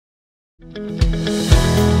Good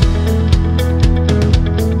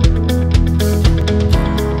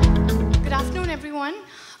afternoon, everyone.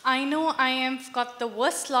 I know I have got the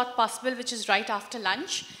worst slot possible, which is right after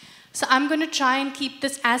lunch. So I'm going to try and keep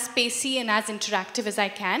this as spacey and as interactive as I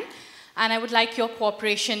can. And I would like your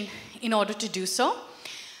cooperation in order to do so.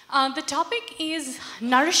 The topic is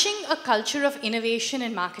nourishing a culture of innovation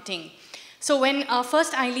and marketing. So when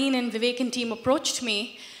first Eileen and Vivek and team approached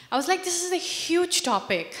me, I was like, this is a huge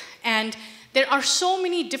topic. And there are so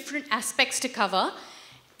many different aspects to cover.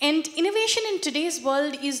 And innovation in today's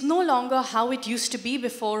world is no longer how it used to be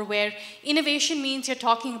before, where innovation means you're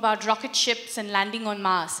talking about rocket ships and landing on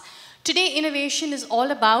Mars. Today, innovation is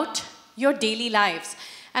all about your daily lives.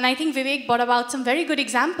 And I think Vivek brought about some very good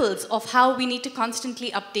examples of how we need to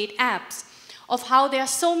constantly update apps, of how there are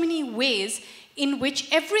so many ways in which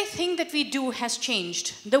everything that we do has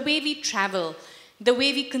changed. The way we travel, the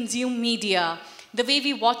way we consume media, the way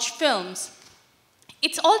we watch films.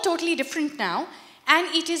 It's all totally different now, and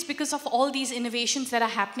it is because of all these innovations that are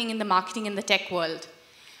happening in the marketing and the tech world.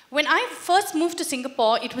 When I first moved to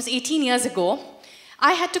Singapore, it was 18 years ago,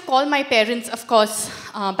 I had to call my parents, of course,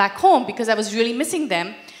 back home because I was really missing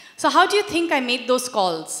them. So how do you think I made those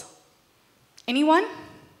calls? Anyone?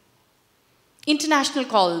 International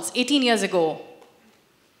calls, 18 years ago.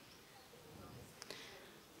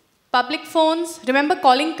 Public phones, remember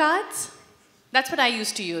calling cards? That's what I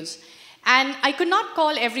used to use. And I could not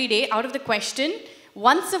call every day, out of the question.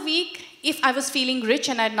 Once a week, if I was feeling rich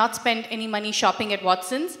and I had not spent any money shopping at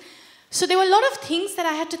Watson's. So there were a lot of things that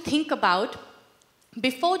I had to think about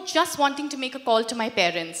before just wanting to make a call to my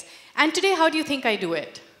parents. And today, how do you think I do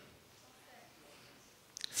it?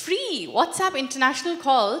 Free, WhatsApp international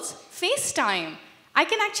calls, FaceTime. I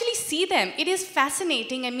can actually see them. It is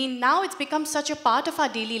fascinating. I mean, now it's become such a part of our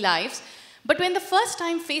daily lives. But when the first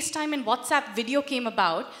time FaceTime and WhatsApp video came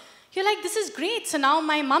about, you're like, this is great. So now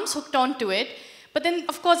my mom's hooked onto it. But then,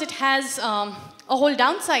 of course, it has a whole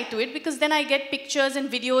downside to it, because then I get pictures and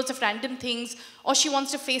videos of random things, or she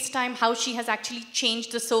wants to FaceTime how she has actually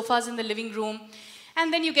changed the sofas in the living room.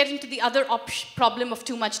 And then you get into the other problem of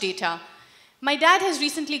too much data. My dad has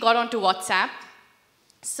recently got onto WhatsApp.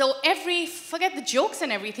 So forget the jokes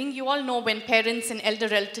and everything, you all know when parents and elder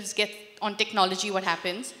relatives get on technology, what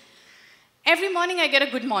happens. Every morning I get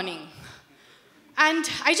a good morning. And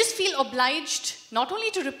I just feel obliged not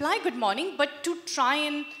only to reply good morning, but to try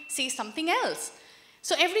and say something else.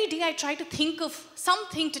 So every day I try to think of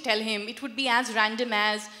something to tell him. It would be as random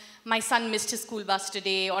as, my son missed his school bus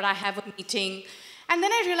today, or I have a meeting. And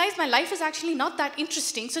then I realized my life is actually not that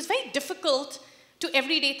interesting, so it's very difficult to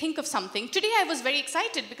every day think of something. Today I was very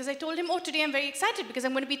excited because I told him, oh, today I'm very excited because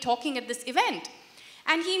I'm going to be talking at this event.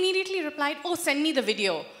 And he immediately replied, oh, send me the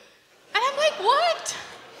video. And I'm like, what?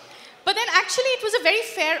 But then actually it was a very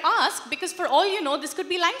fair ask, because for all you know, this could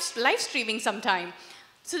be live streaming sometime.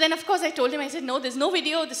 So then of course I told him, I said, no, there's no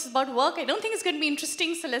video, this is about work, I don't think it's going to be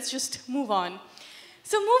interesting, so let's just move on.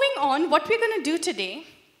 So moving on, what we're going to do today,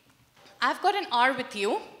 I've got an R with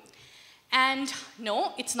you, and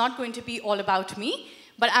no, it's not going to be all about me,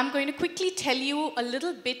 but I'm going to quickly tell you a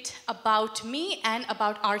little bit about me and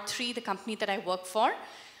about R3, the company that I work for.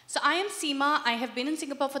 So I am Seema, I have been in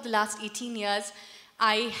Singapore for the last 18 years.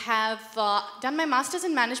 I have done my master's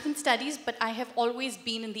in management studies, but I have always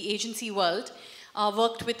been in the agency world,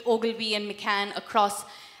 worked with Ogilvy and McCann across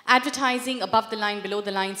advertising, above the line, below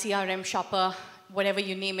the line, CRM, shopper, whatever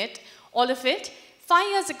you name it, all of it. 5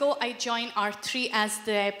 years ago, I joined R3 as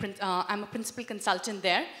I'm a principal consultant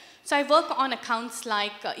there. So I work on accounts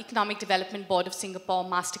like Economic Development Board of Singapore,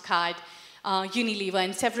 MasterCard, Unilever,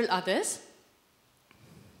 and several others.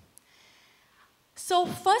 So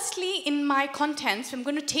firstly, in my contents, I'm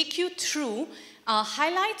going to take you through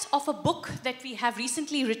highlights of a book that we have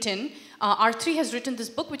recently written. R3 has written this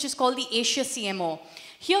book, which is called the Asia CMO.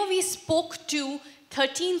 Here we spoke to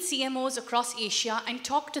 13 CMOs across Asia and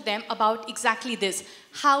talked to them about exactly this.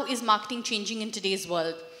 How is marketing changing in today's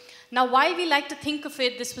world? Now, while we like to think of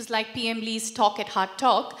it, this was like PM Lee's talk at Hard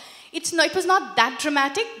Talk, it was not that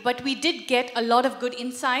dramatic, but we did get a lot of good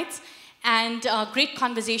insights and great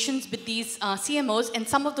conversations with these CMOs, and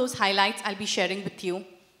some of those highlights I'll be sharing with you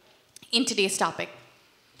in today's topic.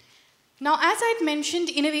 Now, as I'd mentioned,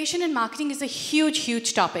 innovation in marketing is a huge,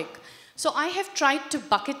 huge topic. So I have tried to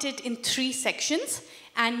bucket it in 3 sections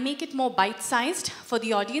and make it more bite-sized for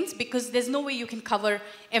the audience, because there's no way you can cover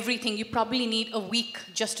everything. You probably need a week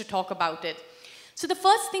just to talk about it. So the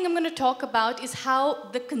first thing I'm going to talk about is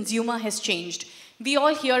how the consumer has changed. We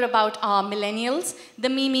all hear about our millennials, the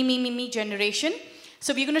me generation.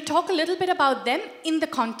 So we're going to talk a little bit about them in the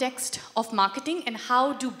context of marketing and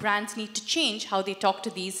how do brands need to change how they talk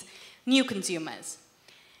to these new consumers.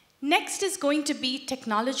 Next is going to be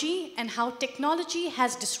technology and how technology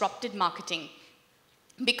has disrupted marketing.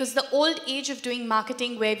 Because the old age of doing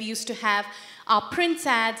marketing where we used to have our print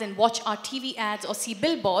ads and watch our TV ads or see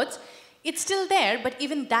billboards, it's still there, but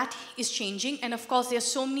even that is changing. And of course, there are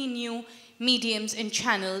so many new mediums and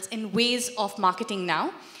channels and ways of marketing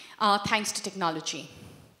now, thanks to technology.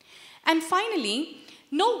 And finally,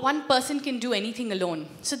 no one person can do anything alone.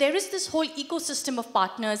 So there is this whole ecosystem of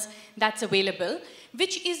partners that's available,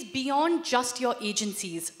 which is beyond just your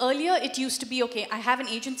agencies. Earlier, it used to be, okay, I have an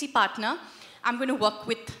agency partner, I'm going to work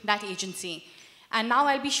with that agency. And now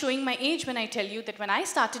I'll be showing my age when I tell you that when I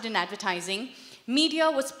started in advertising,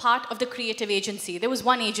 media was part of the creative agency. There was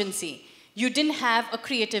one agency. You didn't have a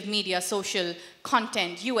creative media, social,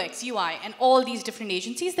 content, UX, UI, and all these different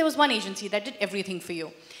agencies. There was one agency that did everything for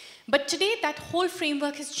you. But today, that whole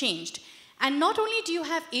framework has changed. And not only do you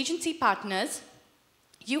have agency partners,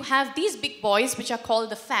 you have these big boys, which are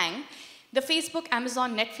called the FANG, the Facebook,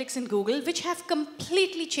 Amazon, Netflix, and Google, which have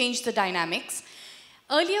completely changed the dynamics.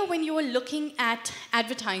 Earlier, when you were looking at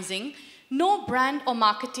advertising, no brand or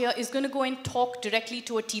marketer is going to go and talk directly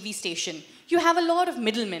to a TV station. You have a lot of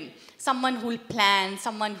middlemen, someone who will plan,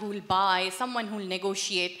 someone who will buy, someone who will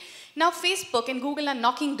negotiate. Now, Facebook and Google are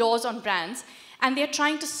knocking doors on brands, and they're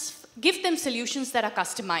trying to give them solutions that are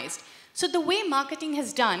customized. So the way marketing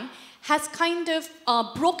has done has kind of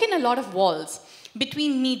broken a lot of walls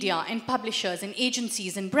between media and publishers and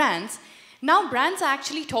agencies and brands. Now brands are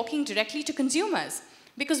actually talking directly to consumers.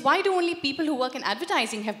 Because why do only people who work in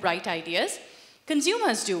advertising have bright ideas?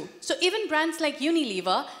 Consumers do. So even brands like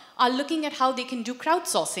Unilever are looking at how they can do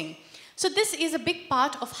crowdsourcing. So this is a big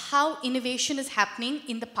part of how innovation is happening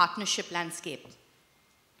in the partnership landscape.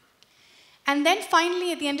 And then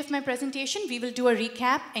finally, at the end of my presentation, we will do a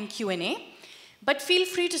recap and Q&A. But feel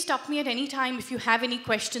free to stop me at any time if you have any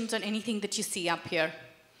questions on anything that you see up here.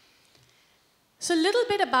 So a little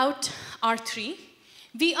bit about R3.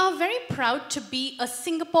 We are very proud to be a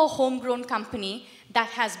Singapore homegrown company that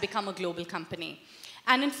has become a global company.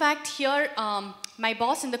 And in fact, here, my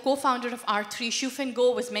boss and the co-founder of R3, Shufen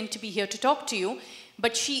Go, was meant to be here to talk to you,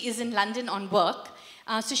 but she is in London on work.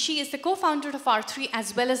 So she is the co-founder of R3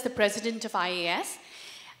 as well as the president of IAS.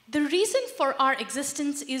 The reason for our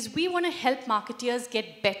existence is we want to help marketers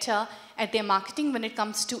get better at their marketing when it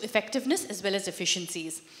comes to effectiveness as well as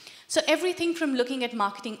efficiencies. So everything from looking at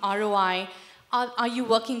marketing ROI, are you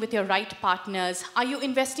working with your right partners? Are you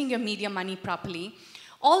investing your media money properly?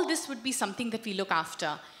 All this would be something that we look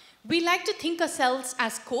after. We like to think ourselves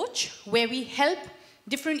as coach, where we help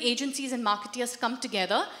different agencies and marketers come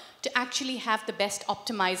together to actually have the best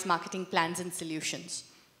optimized marketing plans and solutions.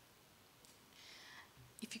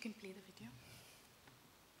 If you can play the video.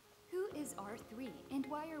 Who is R3 and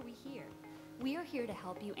why are we here? We are here to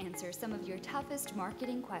help you answer some of your toughest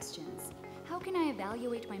marketing questions. How can I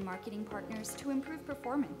evaluate my marketing partners to improve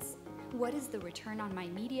performance? What is the return on my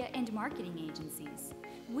media and marketing agencies?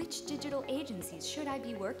 Which digital agencies should I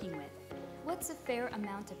be working with? What's a fair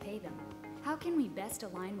amount to pay them? How can we best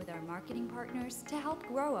align with our marketing partners to help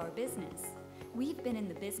grow our business? We've been in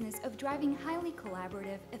the business of driving highly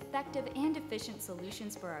collaborative, effective, and efficient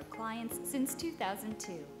solutions for our clients since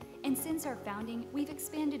 2002. And since our founding, we've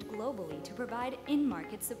expanded globally to provide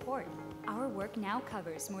in-market support. Our work now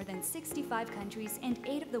covers more than 65 countries and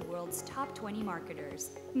 8 of the world's top 20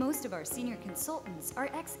 marketers. Most of our senior consultants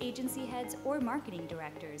are ex-agency heads or marketing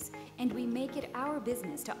directors, and we make it our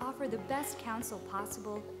business to offer the best counsel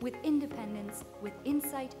possible with independence, with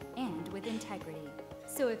insight, and with integrity.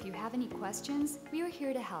 So if you have any questions, we are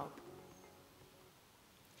here to help.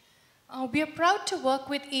 We are proud to work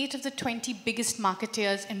with 8 of the 20 biggest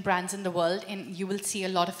marketers and brands in the world, and you will see a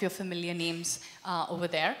lot of your familiar names over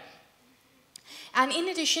there. And in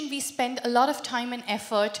addition, we spend a lot of time and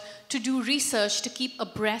effort to do research to keep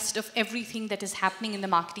abreast of everything that is happening in the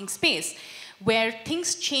marketing space, where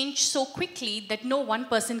things change so quickly that no one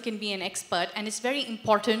person can be an expert, and it's very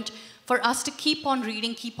important for us to keep on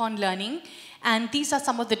reading, keep on learning. And these are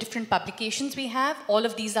some of the different publications we have. All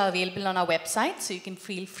of these are available on our website, so you can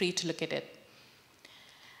feel free to look at it.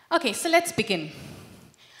 Okay, so let's begin.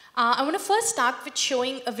 I want to first start with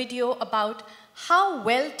showing a video about how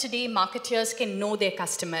well today marketers can know their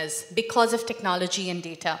customers because of technology and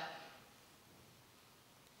data.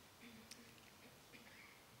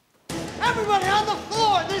 Everybody on the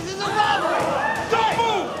floor! This is a robbery! Don't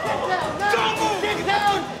move! Get down! Now. Don't move! Get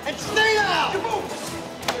down and stay down! You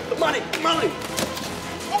move! Money! Money!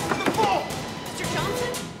 Open the vault! Mr.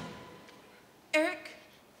 Johnson? Eric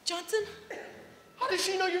Johnson? How does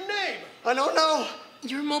she know your name? I don't know.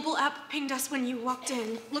 Your mobile app pinged us when you walked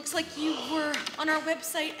in. Looks like you were on our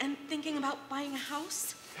website and thinking about buying a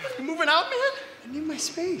house. You moving out, man? I need my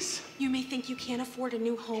space. You may think you can't afford a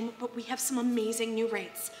new home, but we have some amazing new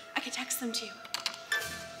rates. I could text them to you.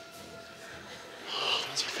 Oh,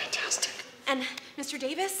 those are fantastic. And Mr.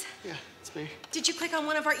 Davis? Yeah, it's me. Did you click on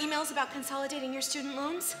one of our emails about consolidating your student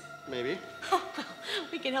loans? Maybe. Oh, well,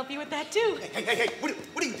 we can help you with that too. Hey, what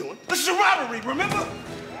are you doing? This is a robbery, remember?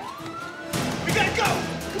 We gotta go!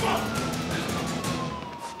 Come on!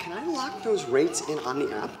 Can I lock those rates in on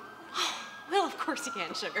the app? Well, of course you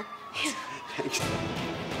can, sugar. Thanks.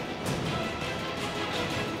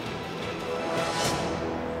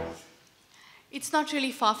 It's not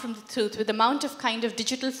really far from the truth. With the amount of kind of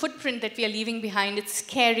digital footprint that we are leaving behind, it's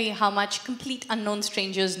scary how much complete unknown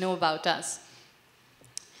strangers know about us.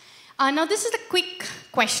 Now, this is a quick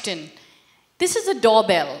question. This is a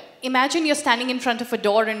doorbell. Imagine you're standing in front of a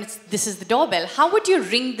door and this is the doorbell. How would you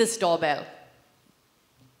ring this doorbell?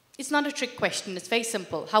 It's not a trick question. It's very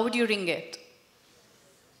simple. How would you ring it?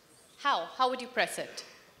 How? How would you press it?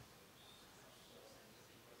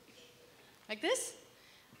 Like this?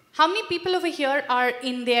 How many people over here are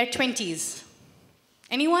in their 20s?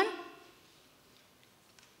 Anyone?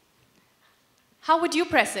 How would you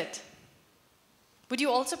press it? Would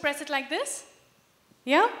you also press it like this?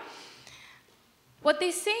 Yeah? What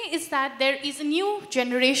they say is that there is a new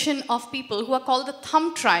generation of people who are called the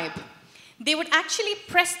thumb tribe. They would actually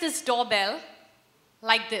press this doorbell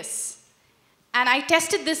like this. And I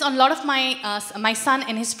tested this on a lot of my son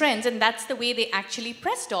and his friends, and that's the way they actually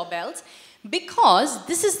press doorbells, because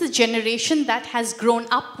this is the generation that has grown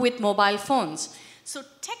up with mobile phones. So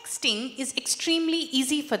texting is extremely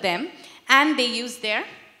easy for them, and they use their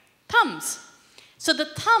thumbs. So the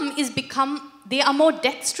thumb is they are more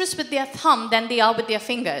dexterous with their thumb than they are with their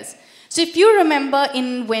fingers. So if you remember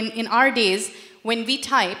in our days, when we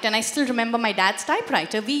typed, and I still remember my dad's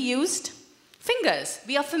typewriter, we used fingers.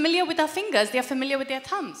 We are familiar with our fingers. They are familiar with their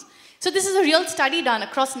thumbs. So this is a real study done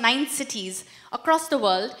across 9 cities across the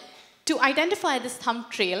world to identify this thumb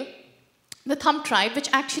trail, the thumb tribe, which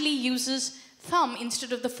actually uses thumb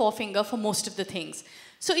instead of the forefinger for most of the things.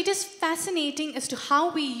 So it is fascinating as to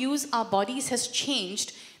how we use our bodies has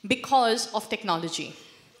changed because of technology.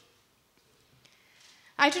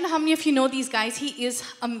 I don't know how many of you know these guys.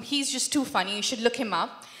 He's just too funny. You should look him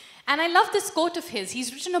up. And I love this quote of his.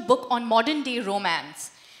 He's written a book on modern-day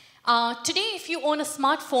romance. Today, if you own a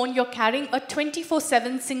smartphone, you're carrying a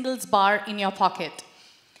 24/7 singles bar in your pocket.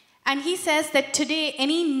 And he says that today,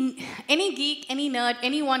 any geek, any nerd,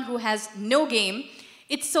 anyone who has no game,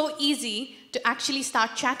 it's so easy to actually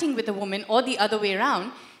start chatting with a woman or the other way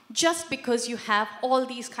around, just because you have all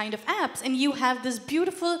these kind of apps and you have this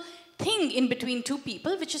beautiful thing in between two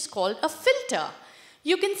people, which is called a filter.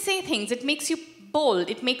 You can say things. It makes you bold.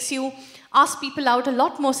 It makes you ask people out a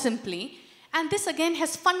lot more simply. And this, again,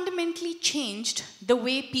 has fundamentally changed the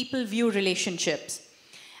way people view relationships.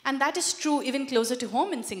 And that is true even closer to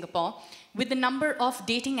home in Singapore, with the number of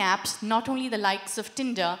dating apps, not only the likes of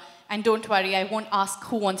Tinder, and don't worry, I won't ask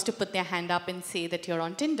who wants to put their hand up and say that you're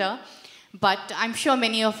on Tinder, but I'm sure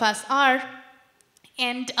many of us are.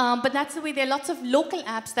 But that's the way. There are lots of local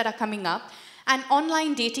apps that are coming up, and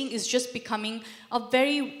online dating is just becoming a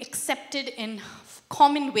very accepted and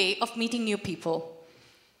common way of meeting new people.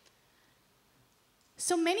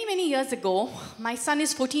 So many, many years ago, my son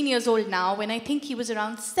is 14 years old now. When I think he was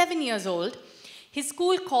around 7 years old, his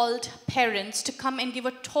school called parents to come and give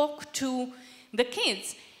a talk to the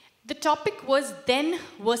kids. The topic was then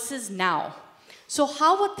versus now. So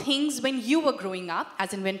how were things when you were growing up,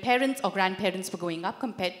 as in when parents or grandparents were growing up,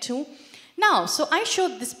 compared to now? So I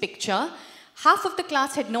showed this picture. Half of the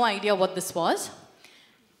class had no idea what this was.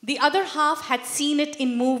 The other half had seen it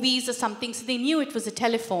in movies or something, so they knew it was a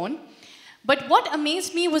telephone. But what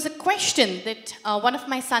amazed me was a question that one of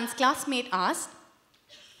my son's classmates asked.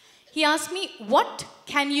 He asked me, "What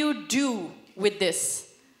can you do with this?"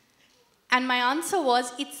 And my answer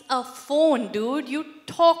was, "It's a phone, dude. You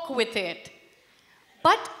talk with it."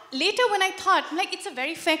 But later when I thought, it's a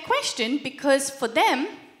very fair question, because for them,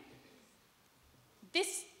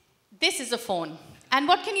 this is a phone. And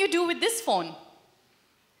what can you do with this phone?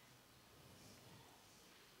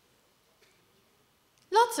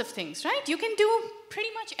 Lots of things, right? You can do pretty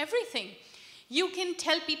much everything. You can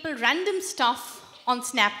tell people random stuff on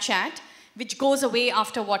Snapchat, which goes away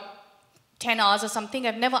after, 10 hours or something.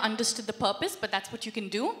 I've never understood the purpose, but that's what you can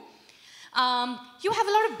do. You have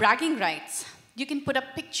a lot of bragging rights. You can put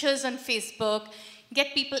up pictures on Facebook,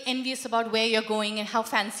 get people envious about where you're going and how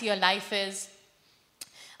fancy your life is.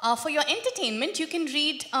 For your entertainment, you can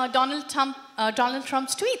read Donald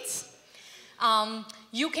Trump's tweets.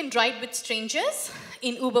 You can ride with strangers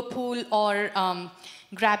in Uber Pool or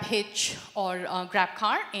Grab Hitch or Grab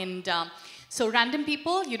Car. And so random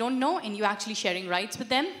people you don't know and you're actually sharing rides with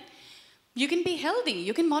them. You can be healthy.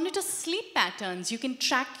 You can monitor sleep patterns. You can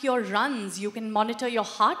track your runs. You can monitor your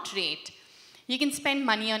heart rate. You can spend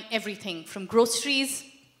money on everything from groceries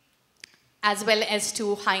as well as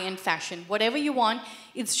to high-end fashion. Whatever you want,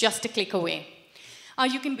 it's just a click away.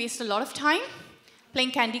 You can waste a lot of time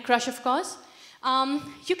playing Candy Crush, of course.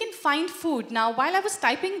 You can find food. Now, while I was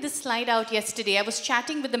typing this slide out yesterday, I was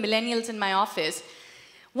chatting with the millennials in my office.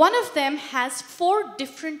 One of them has 4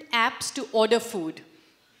 different apps to order food.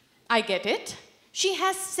 I get it. She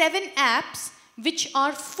has 7 apps which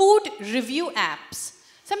are food review apps.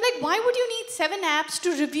 So I'm like, why would you need 7 apps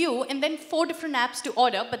to review and then 4 different apps to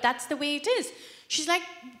order? But that's the way it is. She's like,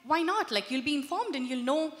 why not? Like, you'll be informed and you'll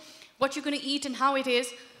know what you're going to eat and how it is.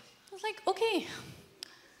 I was like, okay.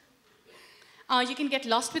 You can get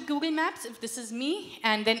lost with Google Maps if this is me,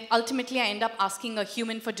 and then ultimately I end up asking a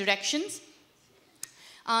human for directions.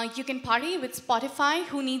 You can party with Spotify.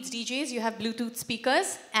 Who needs DJs? You have Bluetooth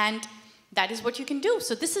speakers, and that is what you can do.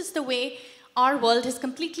 So this is the way our world has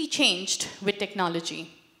completely changed with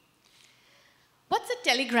technology. What's a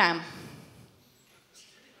telegram?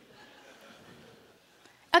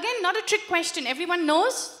 Again, not a trick question. Everyone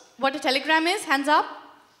knows what a telegram is? Hands up.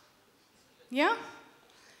 Yeah?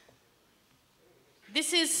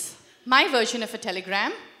 This is my version of a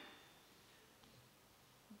telegram.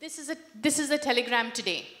 This is a telegram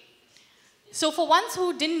today. So for ones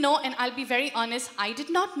who didn't know, and I'll be very honest, I did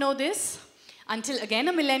not know this until, again,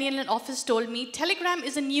 a millennial in office told me Telegram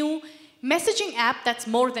is a new messaging app that's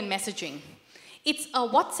more than messaging. It's a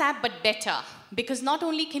WhatsApp, but better, because not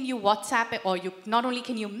only can you WhatsApp or not only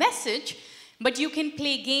can you message, but you can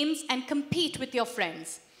play games and compete with your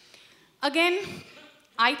friends. Again,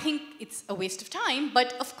 I think it's a waste of time,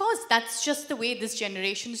 but of course, that's just the way this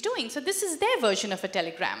generation is doing. So this is their version of a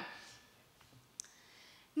telegram.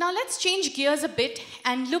 Now let's change gears a bit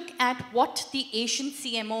and look at what the Asian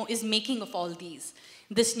CMO is making of all these.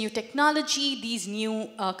 This new technology, these new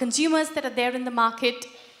consumers that are there in the market.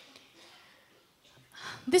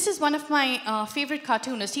 This is one of my favorite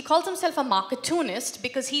cartoonists. He calls himself a marketoonist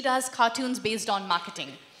because he does cartoons based on marketing.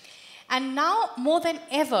 And now, more than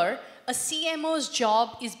ever, a CMO's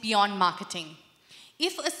job is beyond marketing.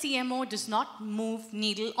 If a CMO does not move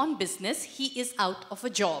needle on business, he is out of a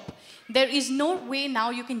job. There is no way now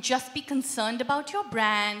you can just be concerned about your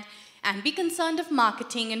brand and be concerned of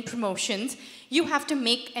marketing and promotions. You have to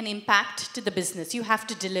make an impact to the business. You have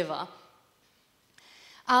to deliver.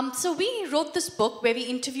 So we wrote this book where we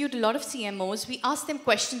interviewed a lot of CMOs. We asked them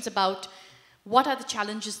questions about what are the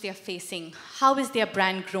challenges they are facing? How is their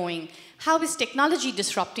brand growing? How is technology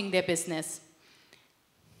disrupting their business?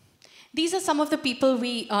 These are some of the people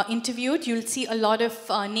we interviewed. You'll see a lot of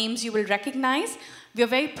names you will recognize. We are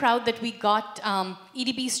very proud that we got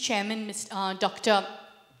EDB's chairman, Dr.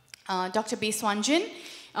 Beswanjan.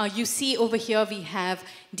 You see over here we have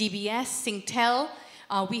DBS, Singtel.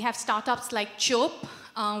 We have startups like Chop.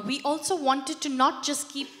 We also wanted to not just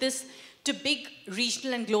keep this to big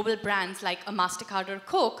regional and global brands like a MasterCard or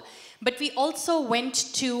Coke, but we also went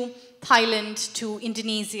to Thailand, to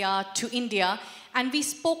Indonesia, to India, and we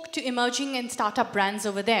spoke to emerging and startup brands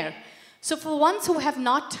over there. So for ones who have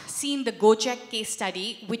not seen the Gojek case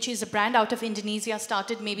study, which is a brand out of Indonesia,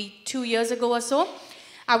 started maybe 2 years ago or so,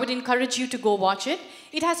 I would encourage you to go watch it.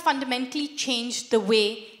 It has fundamentally changed the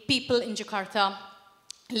way people in Jakarta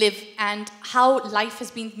live and how life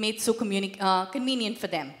has been made so convenient for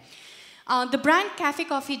them. The brand Cafe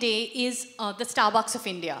Coffee Day is the Starbucks of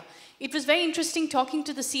India. It was very interesting talking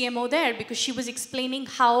to the CMO there because she was explaining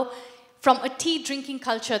how from a tea drinking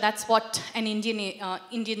culture, that's what an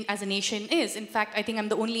Indian as a nation is. In fact, I think I'm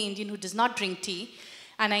the only Indian who does not drink tea,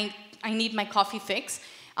 and I need my coffee fix.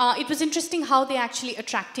 It was interesting how they're actually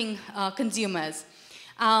attracting consumers.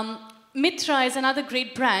 Mitra is another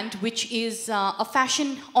great brand, which is a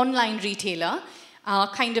fashion online retailer,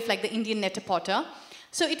 kind of like the Indian Net-a-Porter.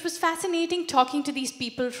 So it was fascinating talking to these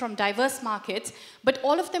people from diverse markets, but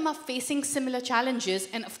all of them are facing similar challenges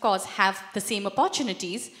and, of course, have the same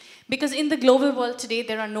opportunities, because in the global world today,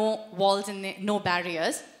 there are no walls and no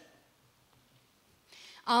barriers.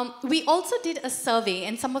 We also did a survey,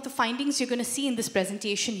 and some of the findings you're going to see in this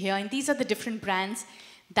presentation here, and these are the different brands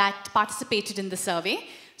that participated in the survey.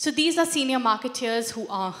 So these are senior marketeers who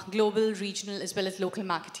are global, regional, as well as local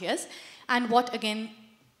marketeers, and what, again,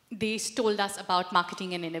 they told us about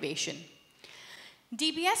marketing and innovation.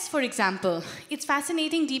 DBS, for example, it's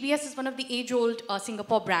fascinating. DBS is one of the age-old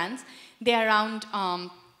Singapore brands. They're around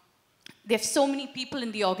They have so many people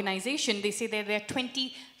in the organization. They say that there are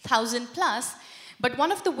 20,000 plus. But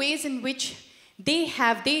one of the ways in which they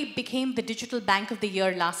became the Digital Bank of the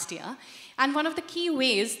Year last year. And one of the key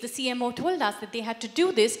ways the CMO told us that they had to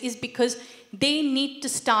do this is because they need to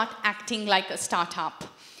start acting like a startup.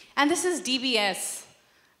 And this is DBS.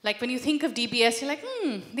 Like when you think of DBS, you're like,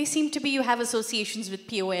 they seem to be, you have associations with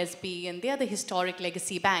POSB, and they are the historic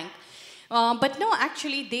legacy bank. But no,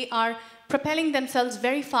 actually, they are propelling themselves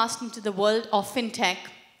very fast into the world of fintech,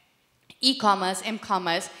 e-commerce,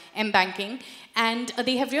 m-commerce, m-banking, and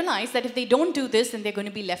they have realized that if they don't do this, then they're going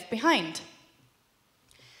to be left behind.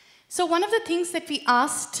 So one of the things that we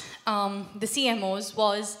asked the CMOs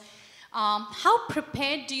was, how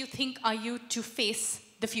prepared do you think are you to face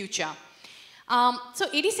the future? So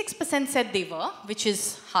 86% said they were, which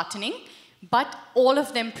is heartening, but all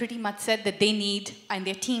of them pretty much said that they need, and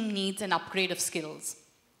their team needs, an upgrade of skills.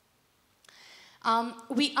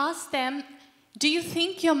 We asked them, do you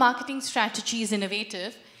think your marketing strategy is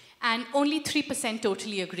innovative? And only 3%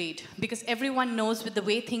 totally agreed, because everyone knows with the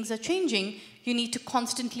way things are changing, you need to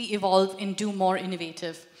constantly evolve and do more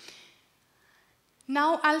innovative.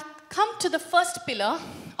 Now, I'll come to the first pillar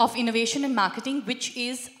of innovation in marketing, which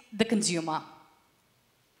is the consumer.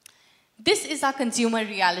 This is our consumer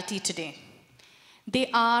reality today.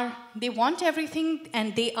 They want everything,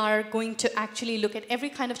 and they are going to actually look at every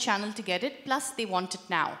kind of channel to get it, plus they want it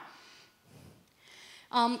now.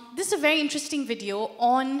 This is a very interesting video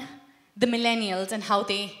on the millennials and how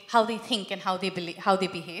they think and how they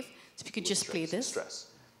behave. So if you could just play this. Stress,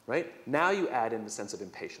 right? Now you add in the sense of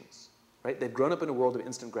impatience, right? They've grown up in a world of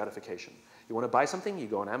instant gratification. You want to buy something, you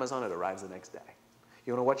go on Amazon, it arrives the next day.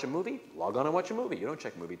 You want to watch a movie? Log on and watch a movie. You don't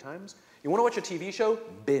check movie times. You want to watch a TV show?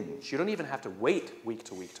 Binge. You don't even have to wait week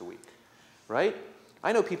to week to week, right?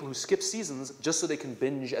 I know people who skip seasons just so they can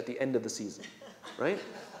binge at the end of the season, right?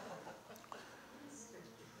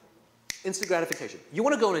 Instant gratification. You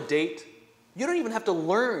want to go on a date? You don't even have to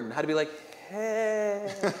learn how to be like,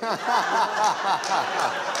 hey.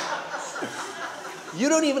 You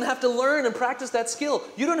don't even have to learn and practice that skill.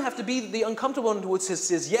 You don't have to be the uncomfortable one who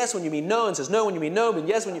says yes when you mean no, and says no when you mean no, and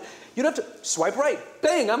yes when you... You don't have to swipe right.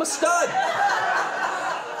 Bang, I'm a stud.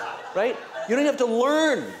 Right? You don't have to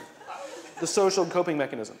learn the social coping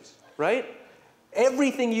mechanisms, right?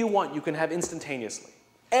 Everything you want, you can have instantaneously.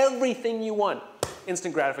 Everything you want,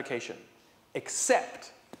 instant gratification.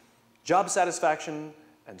 Except job satisfaction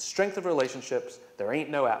and strength of relationships, there ain't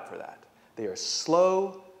no app for that. They are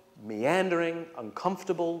slow, meandering,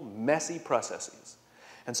 uncomfortable, messy processes.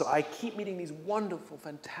 And so I keep meeting these wonderful,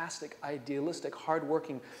 fantastic, idealistic,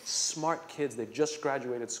 hardworking, smart kids. They've just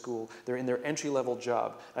graduated school. They're in their entry-level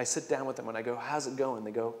job. I sit down with them and I go, how's it going?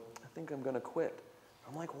 They go, I think I'm going to quit.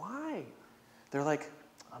 I'm like, why? They're like,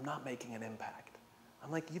 I'm not making an impact.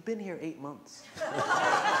 I'm like, you've been here 8 months. You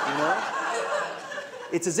know?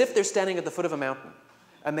 It's as if they're standing at the foot of a mountain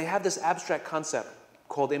and they have this abstract concept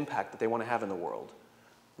called impact that they want to have in the world,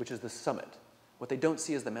 which is the summit. What they don't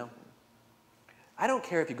see is the mountain. I don't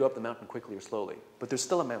care if you go up the mountain quickly or slowly, but there's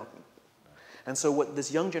still a mountain. And so what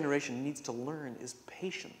this young generation needs to learn is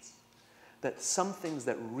patience. That some things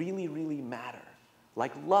that really, really matter,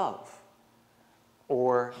 like love,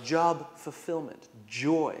 or job fulfillment,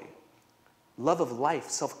 joy, love of life,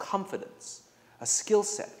 self-confidence, a skill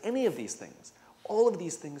set, any of these things, all of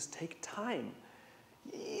these things take time.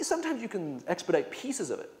 Sometimes you can expedite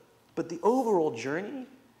pieces of it, but the overall journey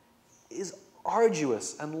is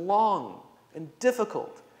arduous and long and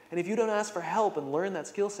difficult. And if you don't ask for help and learn that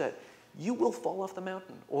skill set, you will fall off the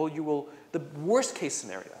mountain, or you will, the worst case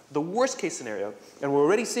scenario, and we're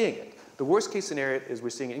already seeing it, the worst case scenario is we're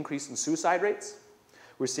seeing an increase in suicide rates,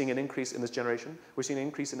 we're seeing an increase in this generation, we're seeing an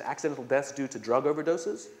increase in accidental deaths due to drug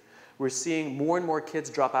overdoses, we're seeing more and more kids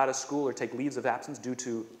drop out of school or take leaves of absence due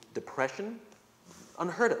to depression.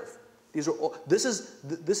 Unheard of. These are all, this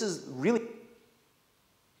is really...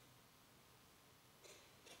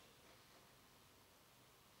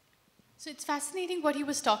 So it's fascinating what he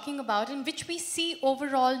was talking about, in which we see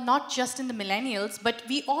overall, not just in the millennials, but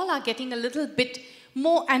we all are getting a little bit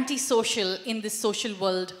more antisocial in this social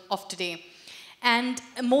world of today. And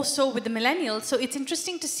more so with the millennials. So it's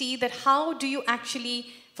interesting to see that how do you actually,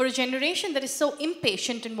 for a generation that is so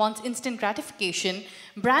impatient and wants instant gratification,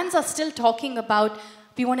 brands are still talking about,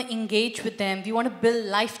 we want to engage with them, we want to build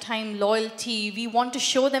lifetime loyalty, we want to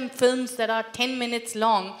show them films that are 10 minutes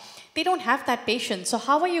long. They don't have that patience. So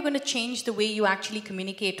how are you going to change the way you actually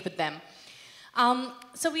communicate with them?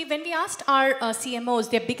 So when we asked our CMOs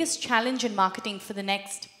their biggest challenge in marketing for the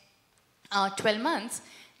next 12 months,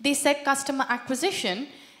 they said customer acquisition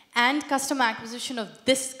and customer acquisition of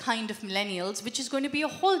this kind of millennials, which is going to be a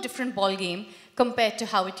whole different ballgame compared to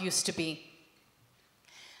how it used to be.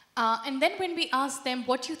 And then when we ask them,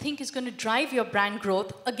 what do you think is going to drive your brand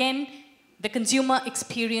growth? Again, the consumer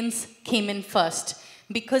experience came in first,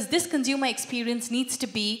 because this consumer experience needs to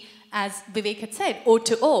be, as Vivek had said, O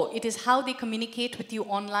to O. It is how they communicate with you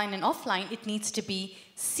online and offline. It needs to be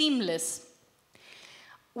seamless.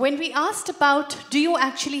 When we asked about, do you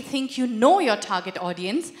actually think you know your target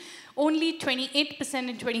audience, only 28%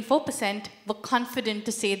 and 24% were confident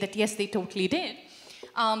to say that yes, they totally did.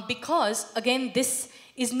 Because, again, this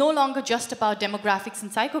is no longer just about demographics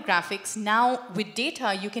and psychographics. Now, with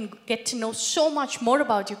data, you can get to know so much more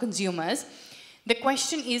about your consumers. The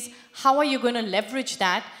question is, how are you going to leverage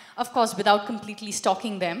that? Of course, without completely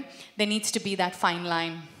stalking them, there needs to be that fine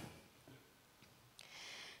line.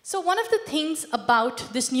 So one of the things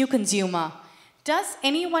about this new consumer, does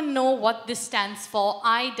anyone know what this stands for?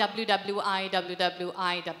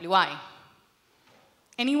 IWWIWWIWI.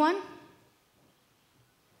 Anyone?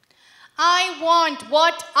 I want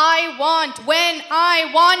what I want when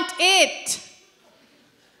I want it.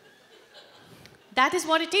 That is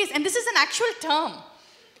what it is. And this is an actual term.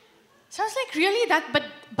 Sounds like really that,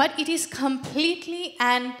 but it is completely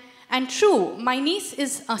and true. My niece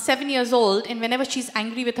is 7 years old, and whenever she's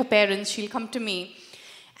angry with her parents, she'll come to me.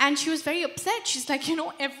 And she was very upset. She's like, you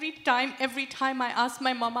know, every time I ask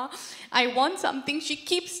my mama, I want something, she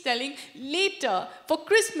keeps telling, later, for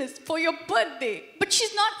Christmas, for your birthday. But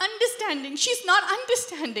she's not understanding. She's not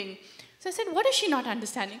understanding. So I said, what is she not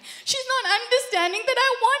understanding? She's not understanding that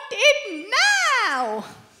I want it now.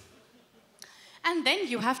 And then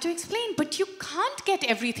you have to explain, but you can't get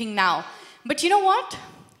everything now. But you know what?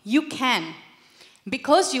 You can,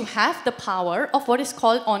 because you have the power of what is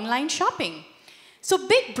called online shopping. So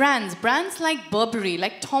big brands like Burberry,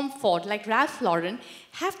 like Tom Ford, like Ralph Lauren,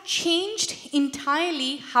 have changed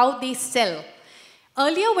entirely how they sell.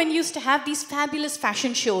 Earlier, when you used to have these fabulous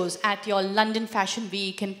fashion shows at your London Fashion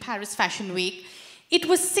Week and Paris Fashion Week, it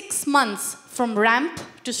was 6 months from ramp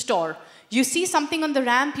to store. You see something on the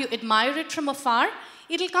ramp, you admire it from afar,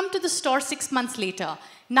 it'll come to the store 6 months later.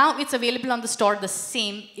 Now it's available on the store the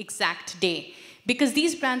same exact day. Because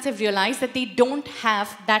these brands have realized that they don't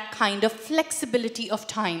have that kind of flexibility of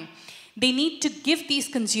time. They need to give these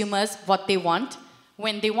consumers what they want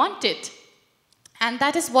when they want it. And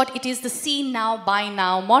that is what it is, the see now, buy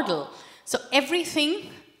now model. So everything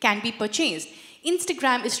can be purchased.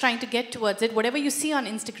 Instagram is trying to get towards it. Whatever you see on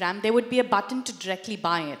Instagram, there would be a button to directly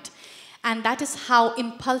buy it. And that is how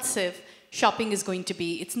impulsive shopping is going to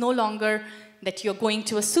be. It's no longer that you're going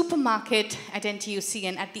to a supermarket at NTUC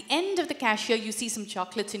and at the end of the cashier you see some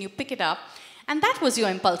chocolates and you pick it up, and that was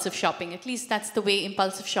your impulsive shopping. At least that's the way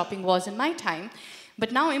impulsive shopping was in my time.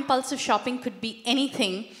 But now impulsive shopping could be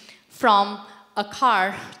anything from a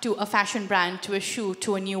car to a fashion brand to a shoe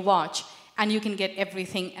to a new watch, and you can get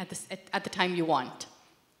everything at the time you want.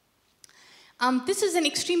 This is an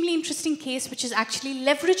extremely interesting case which is actually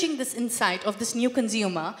leveraging this insight of this new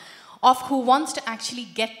consumer of who wants to actually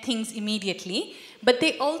get things immediately, but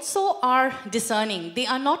they also are discerning. They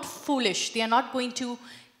are not foolish. They are not going to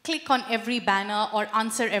click on every banner or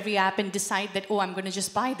answer every app and decide that, oh, I'm going to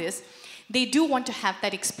just buy this. They do want to have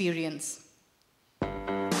that experience.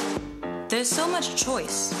 There's so much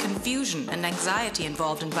choice, confusion, and anxiety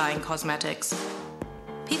involved in buying cosmetics.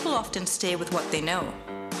 People often stay with what they know.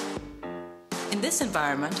 In this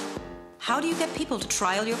environment, how do you get people to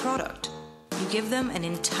trial your product? You give them an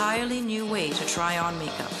entirely new way to try on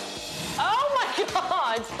makeup. Oh my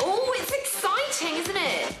God! Oh, it's exciting, isn't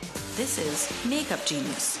it? This is Makeup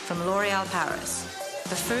Genius from L'Oréal Paris,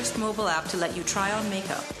 the first mobile app to let you try on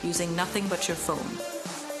makeup using nothing but your phone.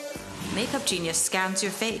 Makeup Genius scans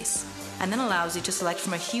your face and then allows you to select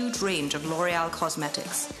from a huge range of L'Oréal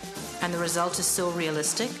cosmetics. And the result is so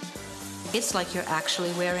realistic, it's like you're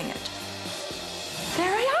actually wearing it.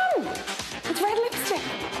 There I am! It's red lipstick.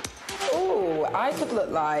 Oh, I could look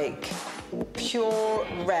like pure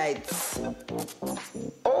reds.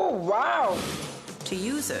 Oh, wow. To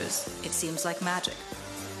users, it seems like magic.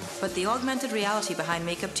 But the augmented reality behind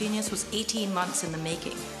Makeup Genius was 18 months in the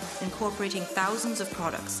making, incorporating thousands of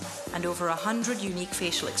products and over 100 unique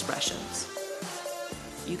facial expressions.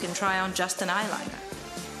 You can try on just an eyeliner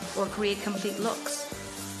or create complete looks.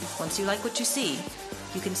 Once you like what you see,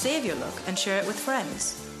 you can save your look and share it with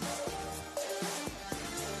friends.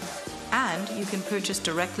 And you can purchase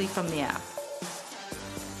directly from the app.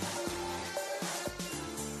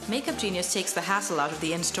 Makeup Genius takes the hassle out of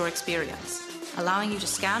the in-store experience, allowing you to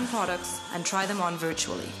scan products and try them on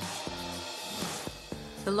virtually.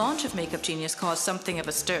 The launch of Makeup Genius caused something of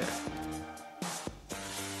a stir.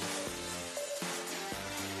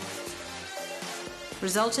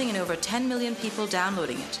 resulting in over 10 million people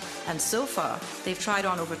downloading it. And so far, they've tried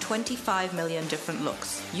on over 25 million different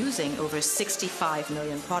looks, using over 65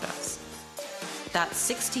 million products. That's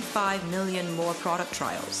 65 million more product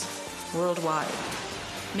trials worldwide.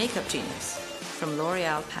 Makeup Genius from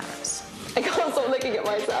L'Oréal Paris. I can't stop looking at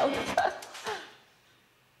myself.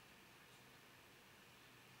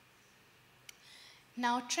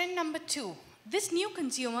 Now, trend number 2. This new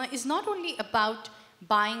consumer is not only about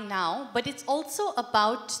buying now, but it's also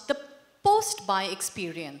about the post-buy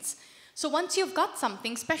experience. So once you've got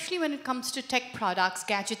something, especially when it comes to tech products,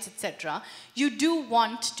 gadgets, etc., you do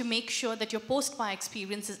want to make sure that your post-buy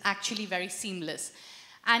experience is actually very seamless.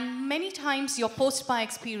 And many times your post-buy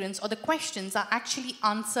experience or the questions are actually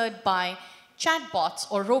answered by chatbots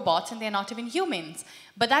or robots, and they're not even humans.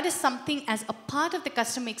 But that is something as a part of the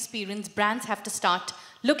customer experience brands have to start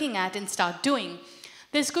looking at and start doing.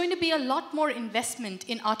 There's going to be a lot more investment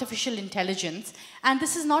in artificial intelligence, and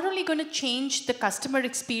this is not only going to change the customer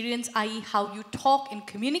experience, i.e. how you talk and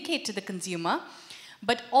communicate to the consumer,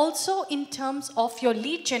 but also in terms of your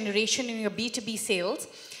lead generation in your B2B sales,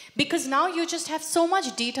 because now you just have so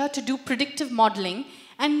much data to do predictive modeling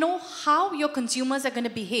and know how your consumers are going to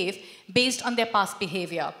behave based on their past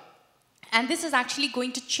behavior. And this is actually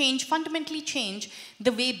going to change, fundamentally change,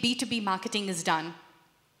 the way B2B marketing is done.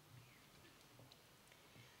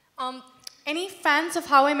 Any fans of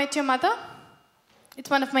How I Met Your Mother?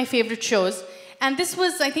 It's one of my favorite shows. And this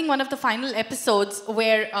was, I think, one of the final episodes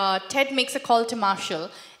where Ted makes a call to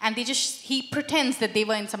Marshall, and he pretends that they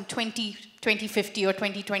were in some 2050 or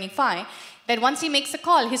 2025, that once he makes a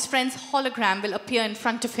call, his friend's hologram will appear in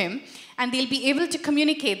front of him, and they'll be able to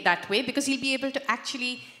communicate that way because he'll be able to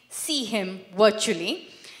actually see him virtually.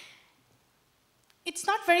 It's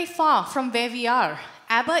not very far from where we are.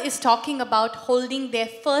 ABBA is talking about holding their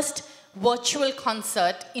first virtual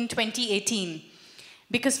concert in 2018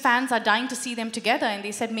 because fans are dying to see them together, and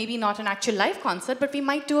they said maybe not an actual live concert, but we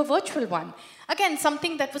might do a virtual one. Again,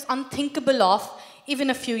 something that was unthinkable of even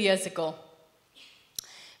a few years ago.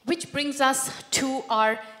 Which brings us to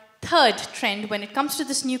our third trend when it comes to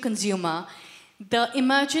this new consumer, the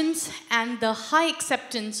emergence and the high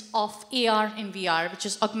acceptance of AR and VR, which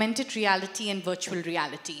is augmented reality and virtual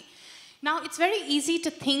reality. Now, it's very easy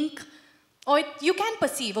to think, or you can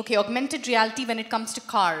perceive, okay, augmented reality when it comes to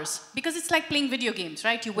cars, because it's like playing video games,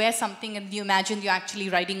 right? You wear something and you imagine you're actually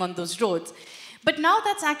riding on those roads. But now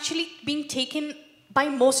that's actually being taken by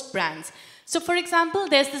most brands. So for example,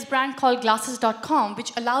 there's this brand called glasses.com,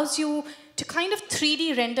 which allows you to kind of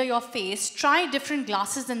 3D render your face, try different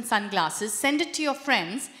glasses and sunglasses, send it to your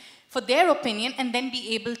friends for their opinion, and then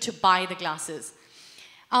be able to buy the glasses.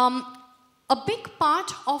 A big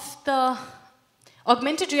part of the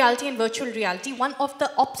augmented reality and virtual reality, one of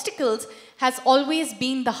the obstacles has always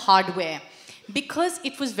been the hardware, because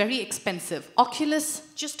it was very expensive. Oculus,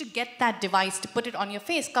 just to get that device to put it on your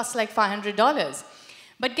face, costs like $500.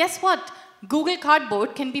 But guess what? Google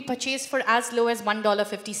Cardboard can be purchased for as low as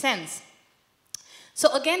 $1.50.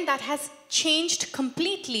 So again, that has changed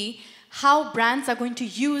completely how brands are going to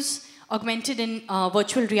use augmented and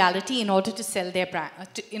virtual reality in order to sell their brand,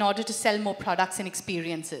 in order to sell more products and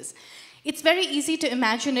experiences. It's very easy to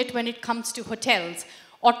imagine it when it comes to hotels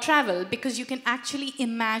or travel, because you can actually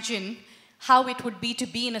imagine how it would be to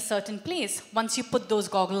be in a certain place once you put those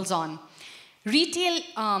goggles on. Retail,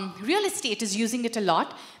 real estate is using it a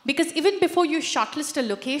lot, because even before you shortlist a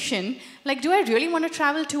location, like, do I really want to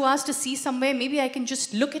travel 2 hours to see somewhere? Maybe I can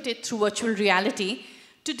just look at it through virtual reality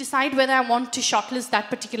to decide whether I want to shortlist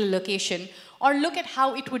that particular location, or look at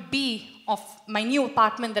how it would be of my new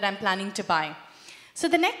apartment that I'm planning to buy. So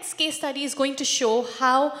the next case study is going to show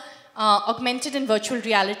how augmented and virtual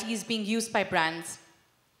reality is being used by brands.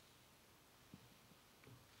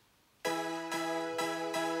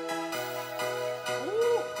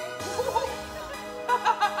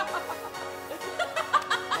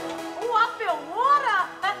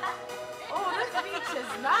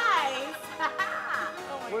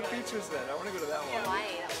 What beach was that? I want to go to that one.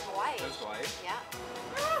 Hawaii. That was Hawaii. That was Hawaii? Yeah.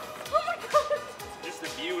 Oh my god! Just the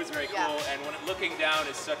view is very cool, and when looking down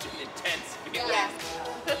is such an intense feeling. Yeah.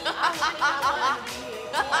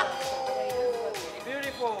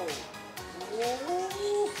 Beautiful.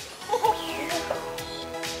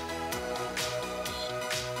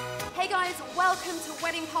 Hey guys, welcome to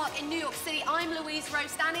Wedding Park in New York City. I'm Louise Rose,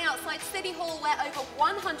 standing outside City Hall where over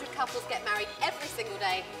 100 couples get married every single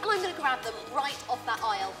day. And I'm going to grab them right off that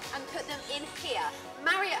aisle and put them in here.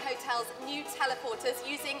 Marriott Hotel's new teleporters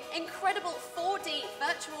using incredible 4D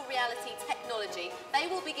virtual reality technology. They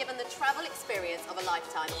will be given the travel experience of a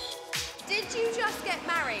lifetime. Did you just get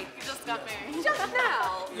married? You just got married. Just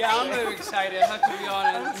now? Yeah, I'm really excited, I have to be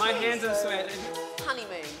honest. My hands are sweating.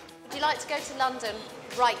 Honeymoon. Would you like to go to London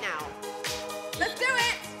right now? Let's do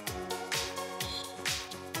it!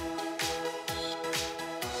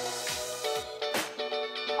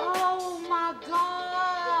 Oh my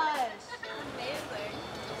gosh! Amazing.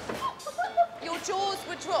 Your jaws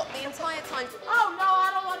would drop the entire time. Oh no,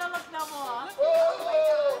 I don't want to look no more.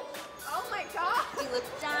 Oh my god! You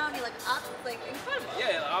look down, you look up, like incredible.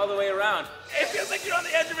 Yeah, all the way around. It feels like you're on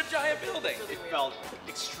the edge of a giant building. It felt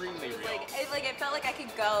extremely real. It felt like I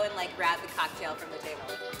could go and like grab the cocktail from the table.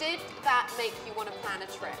 Did that make you want to plan a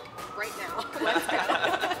trip right now? Let's go.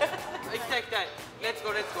 Let's take that. Let's go,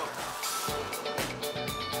 let's go.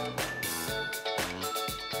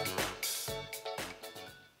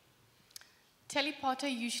 Teleporter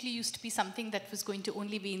usually used to be something that was going to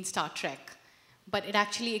only be in Star Trek. But it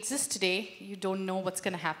actually exists today. You don't know what's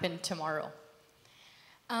going to happen tomorrow.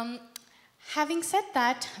 Having said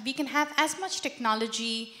that, we can have as much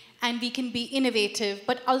technology and we can be innovative,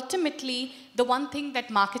 but ultimately, the one thing that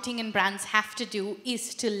marketing and brands have to do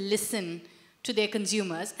is to listen to their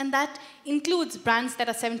consumers, and that includes brands that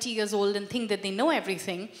are 70 years old and think that they know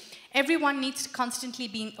everything. Everyone needs to constantly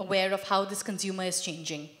be aware of how this consumer is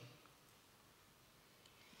changing.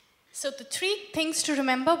 So the 3 things to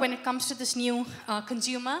remember when it comes to this new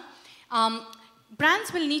consumer,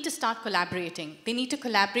 brands will need to start collaborating. They need to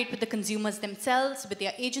collaborate with the consumers themselves, with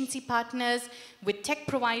their agency partners, with tech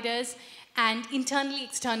providers, and internally,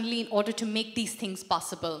 externally in order to make these things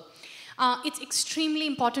possible. It's extremely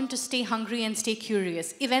important to stay hungry and stay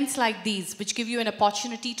curious. Events like these, which give you an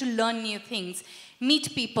opportunity to learn new things,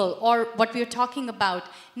 meet people, or what we're talking about,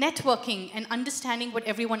 networking and understanding what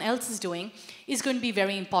everyone else is doing is going to be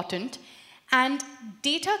very important. And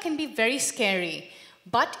data can be very scary,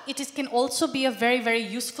 but can also be a very, very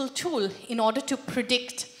useful tool in order to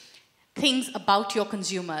predict things about your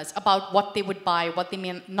consumers, about what they would buy, what they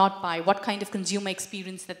may not buy, what kind of consumer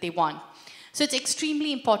experience that they want. So it's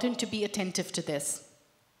extremely important to be attentive to this.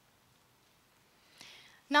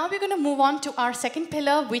 Now we're going to move on to our second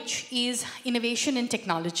pillar, which is innovation in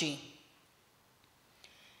technology.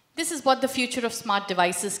 This is what the future of smart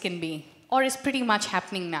devices can be, or is pretty much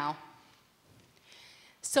happening now.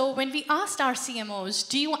 So when we asked our CMOs,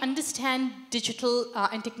 do you understand digital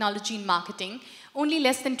and technology in marketing? Only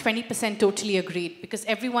less than 20% totally agreed, because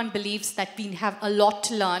everyone believes that we have a lot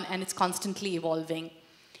to learn and it's constantly evolving.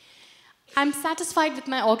 I'm satisfied with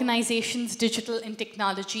my organization's digital and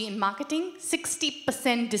technology in marketing.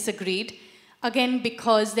 60% disagreed, again,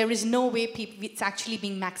 because there is no way it's actually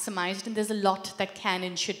being maximized, and there's a lot that can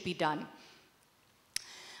and should be done.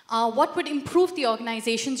 What would improve the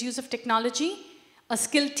organization's use of technology? A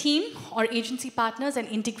skilled team or agency partners and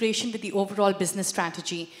integration with the overall business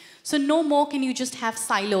strategy. So no more can you just have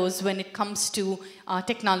silos when it comes to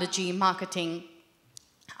technology, marketing,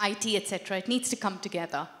 IT, etc. It needs to come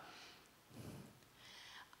together.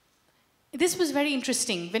 This was very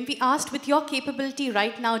interesting. When we asked, with your capability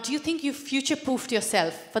right now, do you think you've future-proofed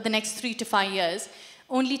yourself for the next 3 to 5 years?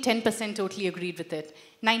 Only 10% totally agreed with it.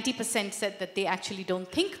 90% said that they actually don't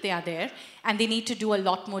think they are there, and they need to do a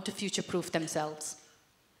lot more to future-proof themselves.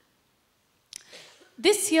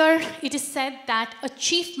 This year, it is said that a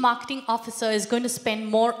chief marketing officer is going to spend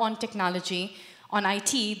more on technology, on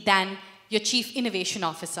IT, than your chief innovation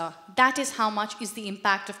officer. That is how much is the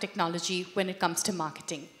impact of technology when it comes to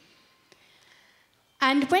marketing.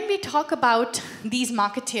 And when we talk about these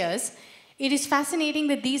marketeers, it is fascinating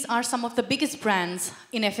that these are some of the biggest brands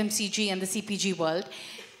in FMCG and the CPG world.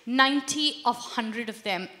 90 of 100 of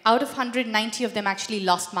them, out of 100, 90 of them actually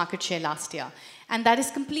lost market share last year. And that is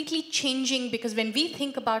completely changing, because when we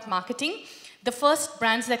think about marketing, the first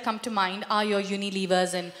brands that come to mind are your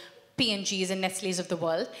Unilevers and P&Gs and Nestle's of the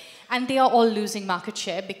world. And they are all losing market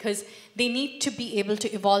share because they need to be able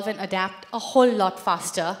to evolve and adapt a whole lot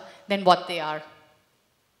faster than what they are.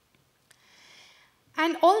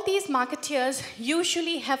 And all these marketeers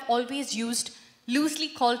usually have always used loosely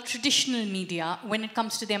called traditional media when it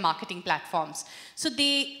comes to their marketing platforms. So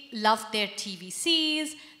they love their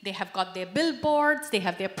TVCs, they have got their billboards, they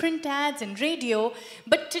have their print ads and radio.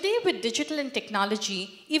 But today with digital and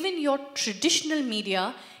technology, even your traditional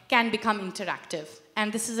media can become interactive.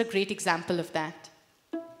 And this is a great example of that.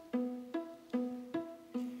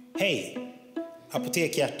 Hej!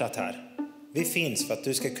 Apotek Hjärtat här. Vi finns för att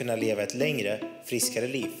du ska kunna leva ett längre, friskare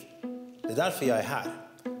liv. Det är därför jag är här.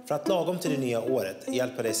 För att lagom till det nya året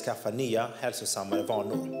hjälpa dig skaffa nya, hälsosammare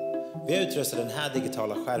vanor. Vi har utrustat den här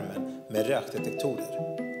digitala skärmen med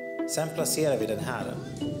rökdetektorer. Sen placerar vi den här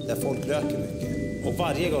där folk röker mycket. Och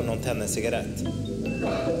varje gång någon tänder en cigarett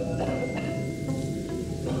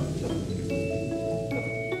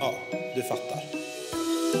du fattar.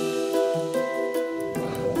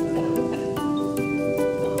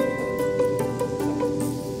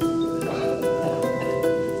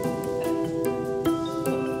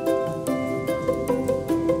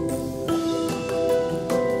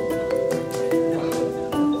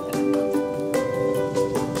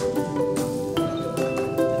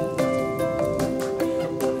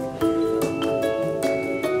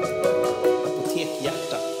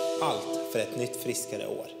 Friskare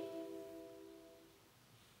år.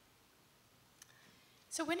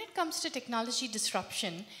 So when it comes to technology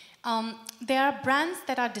disruption, there are brands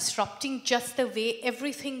that are disrupting just the way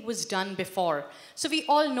everything was done before. So we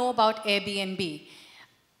all know about Airbnb.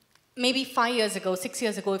 Maybe 5 years ago, 6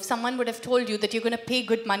 years ago, if someone would have told you that you're going to pay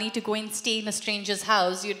good money to go and stay in a stranger's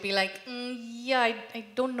house, you'd be like, yeah, I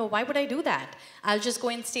don't know, why would I do that? I'll just go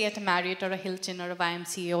and stay at a Marriott or a Hilton or a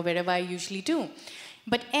YMCA or wherever I usually do.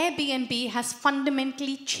 But Airbnb has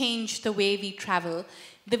fundamentally changed the way we travel,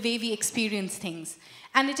 the way we experience things.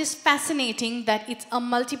 And it is fascinating that it's a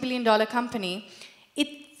multi-billion-dollar company. It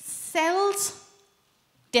sells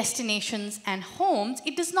destinations and homes.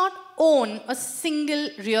 It does not own a single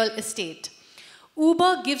real estate.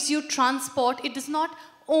 Uber gives you transport. It does not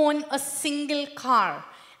own a single car.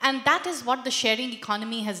 And that is what the sharing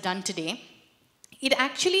economy has done today. It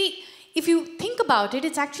actually, if you think about it,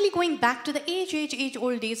 it's actually going back to the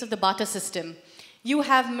age-old days of the barter system. You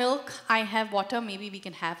have milk, I have water, maybe we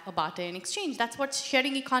can have a barter in exchange. That's what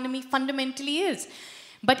sharing economy fundamentally is.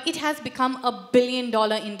 But it has become a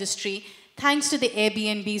billion-dollar industry thanks to the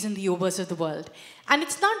Airbnbs and the Ubers of the world. And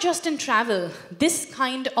it's not just in travel. This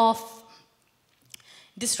kind of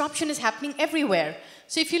disruption is happening everywhere.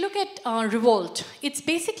 So if you look at Revolt, it's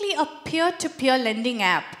basically a peer-to-peer lending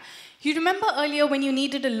app. You remember earlier when you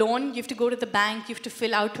needed a loan, you have to go to the bank, you have to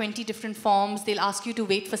fill out 20 different forms, they'll ask you to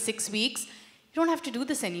wait for 6 weeks. You don't have to do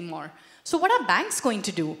this anymore. So what are banks going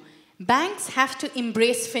to do? Banks have to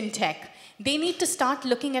embrace fintech. They need to start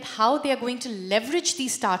looking at how they are going to leverage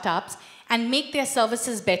these startups and make their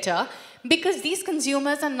services better, because these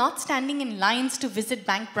consumers are not standing in lines to visit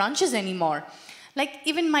bank branches anymore. Like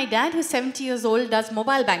even my dad, who's 70 years old, does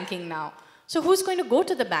mobile banking now. So who's going to go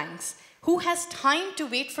to the banks? Who has time to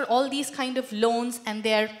wait for all these kind of loans and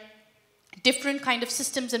their different kind of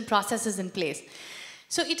systems and processes in place?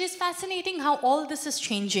 So it is fascinating how all this is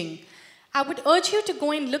changing. I would urge you to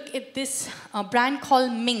go and look at this brand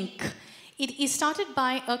called Mink. It is started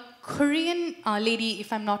by a Korean lady,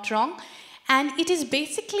 if I'm not wrong, and it is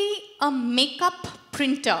basically a makeup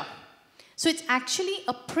printer. So it's actually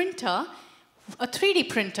a printer, a 3D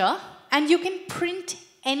printer, and you can print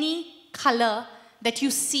any color that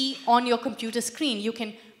you see on your computer screen. You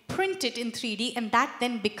can print it in 3D, and that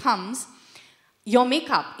then becomes your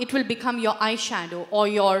makeup. It will become your eyeshadow or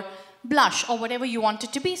your blush or whatever you want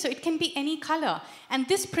it to be. So it can be any color. And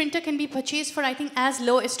this printer can be purchased for, I think, as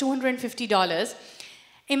low as $250.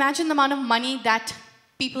 Imagine the amount of money that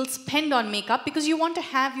people spend on makeup because you want to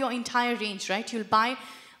have your entire range, right? You'll buy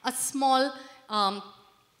a small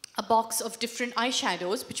a box of different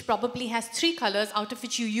eyeshadows, which probably has 3 colors, out of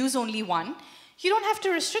which you use only 1. You don't have to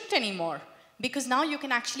restrict anymore, because now you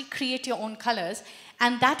can actually create your own colors,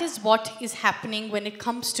 and that is what is happening when it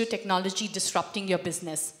comes to technology disrupting your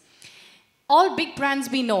business. All big brands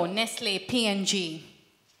we know, Nestle, P&G,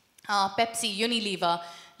 Pepsi, Unilever,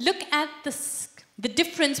 look at the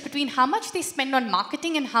difference between how much they spend on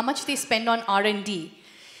marketing and how much they spend on R&D.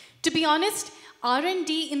 To be honest,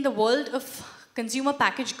 R&D in the world of consumer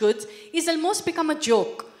packaged goods is almost become a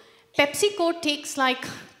joke. PepsiCo takes like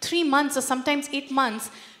 3 months or sometimes 8 months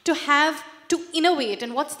to innovate.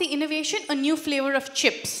 And what's the innovation? A new flavor of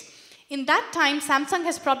chips. In that time, Samsung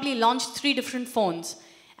has probably launched 3 different phones.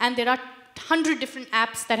 And there are 100 different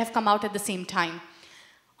apps that have come out at the same time.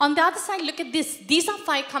 On the other side, look at this. These are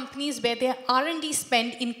 5 companies where their R&D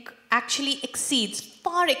spend actually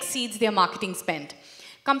far exceeds their marketing spend.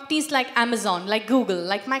 Companies like Amazon, like Google,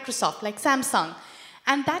 like Microsoft, like Samsung.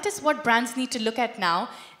 And that is what brands need to look at now,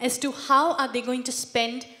 as to how are they going to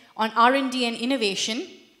spend on R&D and innovation,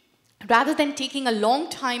 rather than taking a long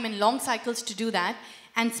time and long cycles to do that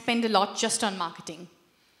and spend a lot just on marketing.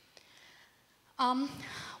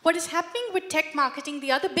 What is happening with tech marketing,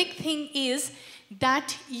 the other big thing is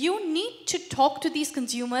that you need to talk to these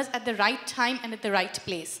consumers at the right time and at the right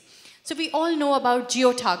place. So we all know about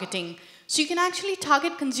geo-targeting. So you can actually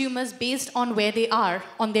target consumers based on where they are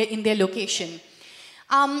in their location.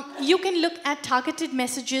 You can look at targeted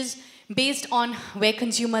messages based on where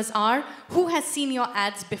consumers are, who has seen your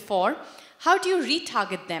ads before. How do you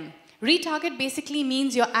retarget them? Retarget basically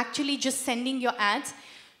means you're actually just sending your ads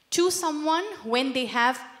to someone when they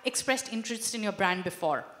have expressed interest in your brand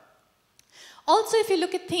before. Also, if you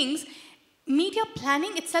look at things, media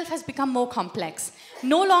planning itself has become more complex.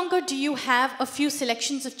 No longer do you have a few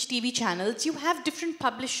selections of TV channels. You have different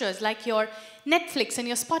publishers like your Netflix and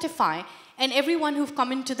your Spotify and everyone who've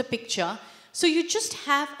come into the picture. So you just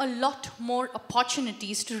have a lot more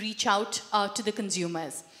opportunities to reach out to the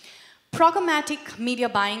consumers. Programmatic media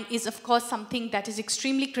buying is, of course, something that is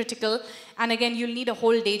extremely critical. And again, you'll need a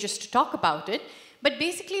whole day just to talk about it. But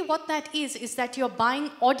basically what that is that you're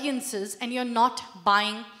buying audiences and you're not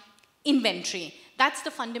buying inventory. That's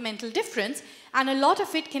the fundamental difference. And a lot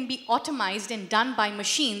of it can be automized and done by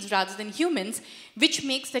machines rather than humans, which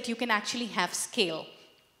makes that you can actually have scale.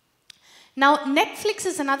 Now, Netflix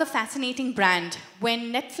is another fascinating brand.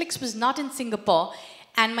 When Netflix was not in Singapore,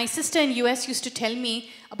 and my sister in US used to tell me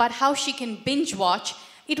about how she can binge watch,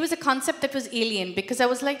 it was a concept that was alien because I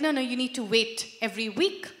was like, no, you need to wait every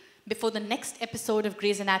week before the next episode of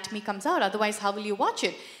Grey's Anatomy comes out. Otherwise, how will you watch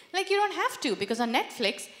it? Like, you don't have to, because on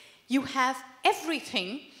Netflix, you have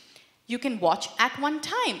everything you can watch at one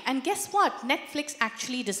time. And guess what? Netflix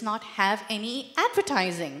actually does not have any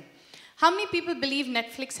advertising. How many people believe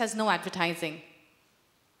Netflix has no advertising?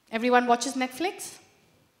 Everyone watches Netflix?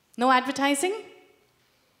 No advertising?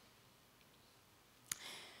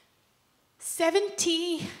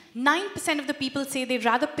 79% of the people say they'd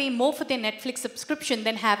rather pay more for their Netflix subscription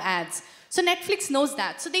than have ads. So Netflix knows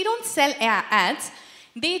that. So they don't sell ads.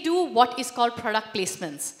 They do what is called product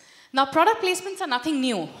placements. Now, product placements are nothing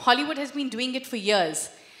new. Hollywood has been doing it for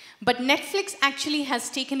years. But Netflix actually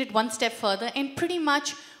has taken it one step further, and pretty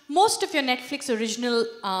much most of your Netflix original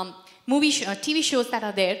TV shows that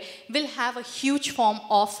are there will have a huge form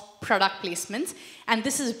of product placements. And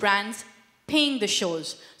this is brands paying the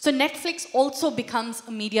shows. So Netflix also becomes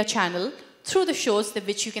a media channel through the shows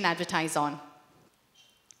which you can advertise on.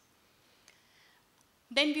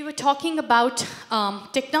 Then we were talking about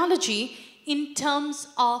technology in terms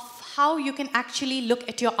of how you can actually look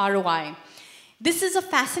at your ROI. This is a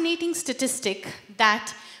fascinating statistic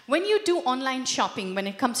that when you do online shopping, when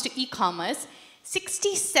it comes to e-commerce,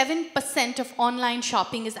 67% of online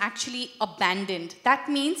shopping is actually abandoned. That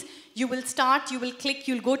means you will start, you will click,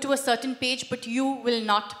 you'll go to a certain page, but you will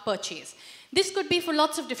not purchase. This could be for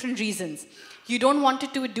lots of different reasons. You don't want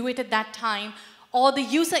to do it at that time, or the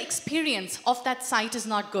user experience of that site is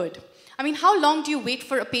not good. I mean, how long do you wait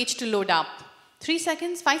for a page to load up? 3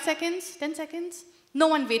 seconds, 5 seconds, 10 seconds? No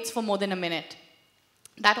one waits for more than a minute.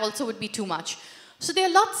 That also would be too much. So there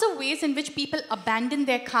are lots of ways in which people abandon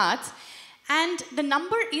their carts, and the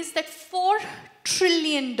number is that $4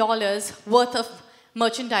 trillion worth of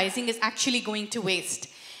merchandising is actually going to waste.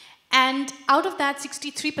 And out of that,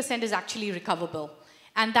 63% is actually recoverable.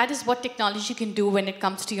 And that is what technology can do when it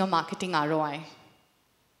comes to your marketing ROI.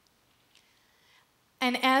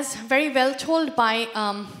 And as very well told by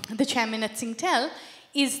the chairman at Singtel,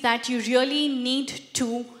 is that you really need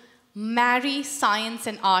to marry science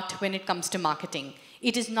and art when it comes to marketing.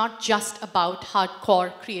 It is not just about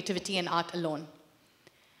hardcore creativity and art alone.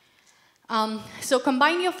 So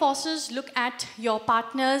combine your forces, look at your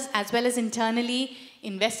partners as well as internally,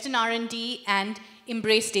 invest in R&D, and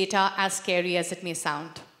embrace data, as scary as it may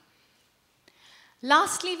sound.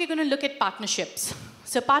 Lastly, we're going to look at partnerships.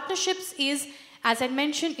 So partnerships is, as I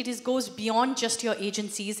mentioned, it goes beyond just your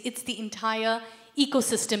agencies. It's the entire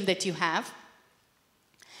ecosystem that you have.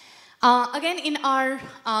 Again, in our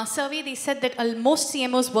survey, they said that most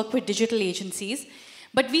CMOs work with digital agencies,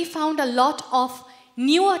 but we found a lot of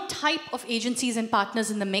newer type of agencies and partners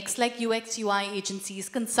in the mix, like UX, UI agencies,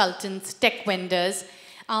 consultants, tech vendors,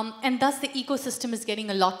 and thus the ecosystem is getting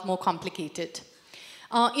a lot more complicated.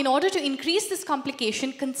 In order to increase this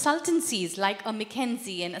complication, consultancies like a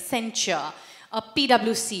McKinsey and Accenture, a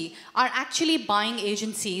PwC, are actually buying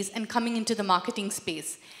agencies and coming into the marketing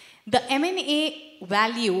space. The M&A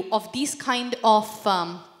value of these kind of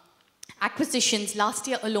acquisitions last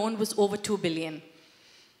year alone was over $2 billion.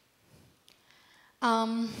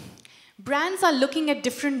 Brands are looking at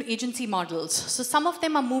different agency models. So some of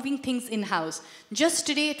them are moving things in-house. Just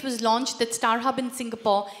today it was launched that StarHub in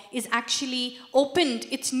Singapore is actually opened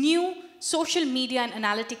its new social media and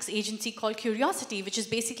analytics agency called Curiosity, which is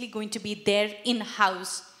basically going to be their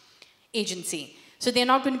in-house agency. So they're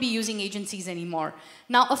not going to be using agencies anymore.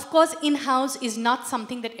 Now, of course, in-house is not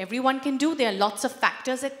something that everyone can do. There are lots of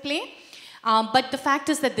factors at play. But the fact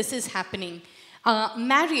is that this is happening.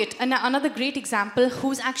 Marriott, another great example,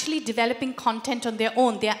 who's actually developing content on their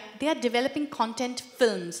own. They are developing content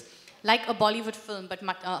films, like a Bollywood film, but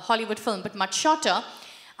Hollywood film, but much shorter,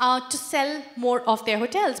 to sell more of their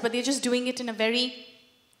hotels. But they're just doing it in a very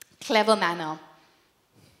clever manner.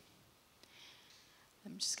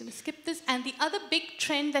 Let me just going to skip this. And the other big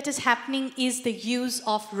trend that is happening is the use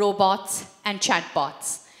of robots and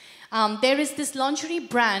chatbots. There is this lingerie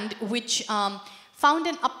brand which found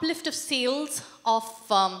an uplift of sales of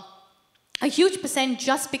a huge percent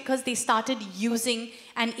just because they started using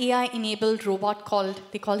an AI-enabled robot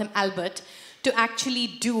they call him Albert, to actually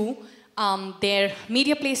do their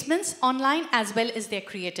media placements online as well as their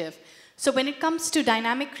creative. So when it comes to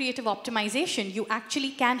dynamic creative optimization, you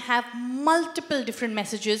actually can have multiple different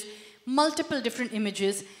messages, multiple different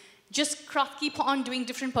images, just keep on doing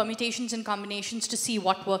different permutations and combinations to see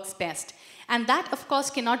what works best. And that, of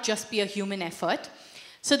course, cannot just be a human effort.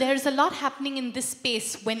 So there is a lot happening in this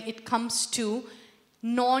space when it comes to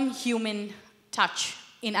non-human touch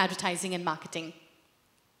in advertising and marketing.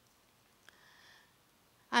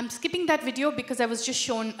 I'm skipping that video because I was just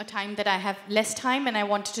shown a time that I have less time and I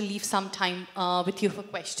wanted to leave some time with you for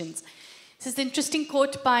questions. This is an interesting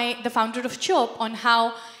quote by the founder of Chope on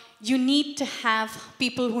how you need to have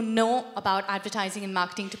people who know about advertising and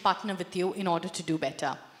marketing to partner with you in order to do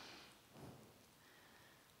better.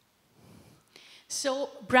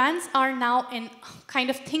 So brands are now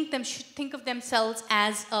should think of themselves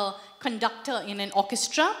as a conductor in an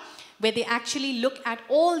orchestra, where they actually look at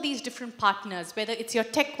all these different partners, whether it's your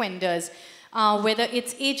tech vendors, whether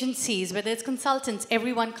it's agencies, whether it's consultants,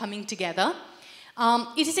 everyone coming together.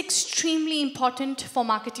 It is extremely important for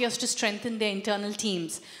marketers to strengthen their internal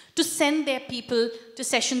teams, to send their people to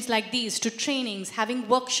sessions like these, to trainings, having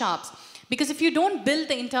workshops. Because if you don't build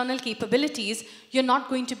the internal capabilities, you're not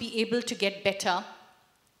going to be able to get better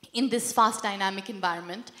in this fast dynamic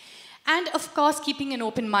environment. And of course, keeping an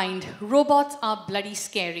open mind. Robots are bloody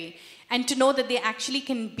scary. And to know that they actually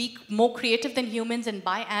can be more creative than humans and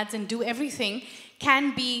buy ads and do everything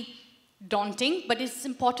can be daunting, but it's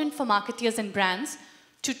important for marketers and brands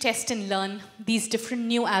to test and learn these different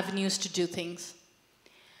new avenues to do things.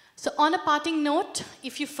 So on a parting note,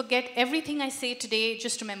 if you forget everything I say today,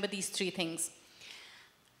 just remember these three things.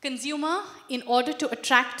 Consumer, in order to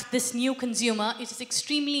attract this new consumer, it is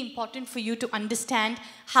extremely important for you to understand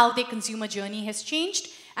how their consumer journey has changed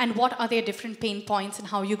and what are their different pain points and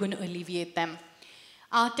how you're going to alleviate them.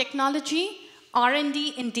 Technology,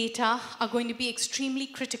 R&D, and data are going to be extremely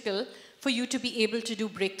critical for you to be able to do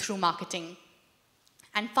breakthrough marketing.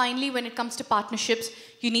 And finally, when it comes to partnerships,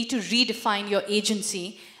 you need to redefine your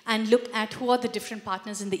agency and look at who are the different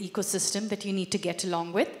partners in the ecosystem that you need to get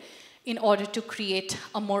along with in order to create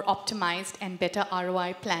a more optimized and better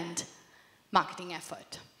ROI planned marketing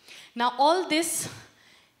effort. Now, all this,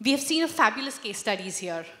 we have seen fabulous case studies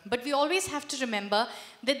here, but we always have to remember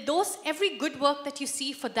that every good work that you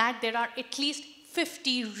see, for that, there are at least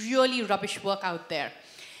 50 really rubbish work out there.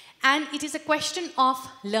 And it is a question of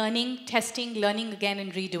learning, testing, learning again,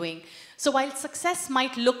 and redoing. So while success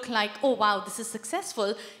might look like, oh wow, this is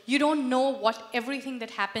successful, you don't know everything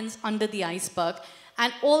that happens under the iceberg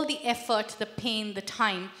and all the effort, the pain, the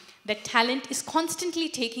time that talent is constantly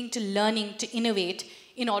taking to learning, to innovate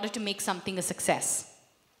in order to make something a success.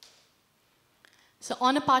 So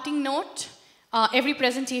on a parting note, every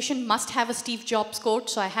presentation must have a Steve Jobs quote,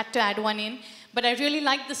 so I had to add one in. But I really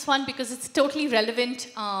like this one because it's totally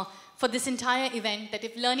relevant for this entire event, that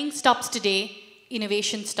if learning stops today,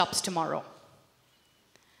 innovation stops tomorrow.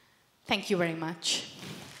 Thank you very much.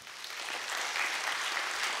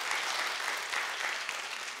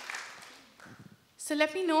 So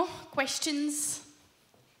let me know questions.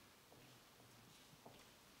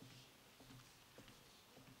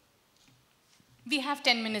 We have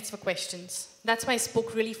 10 minutes for questions. That's why I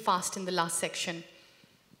spoke really fast in the last section.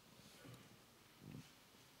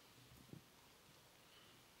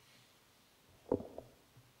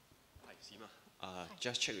 Hi, Seema.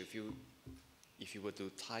 Just check with you, if you were to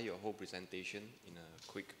tie your whole presentation in a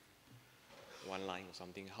quick one line or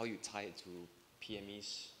something, how you tie it to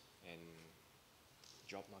PMEs and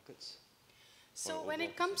job markets? So when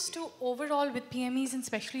it comes to overall with PMEs and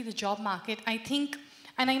especially the job market, I think,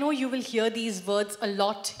 and I know you will hear these words a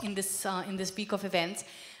lot in this week of events,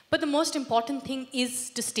 but the most important thing is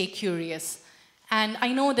to stay curious. And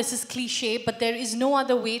I know this is cliche, but there is no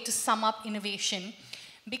other way to sum up innovation,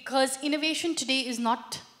 because innovation today is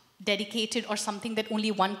not dedicated or something that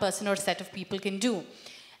only one person or set of people can do.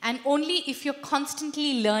 And only if you're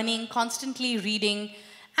constantly learning, constantly reading,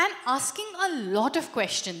 and asking a lot of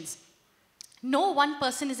questions. No one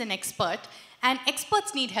person is an expert, and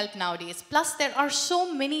experts need help nowadays. Plus, there are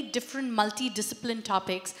so many different multidisciplinary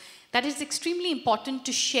topics that it's extremely important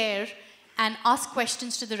to share and ask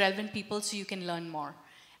questions to the relevant people so you can learn more.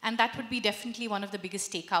 And that would be definitely one of the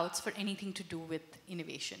biggest takeouts for anything to do with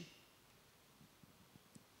innovation.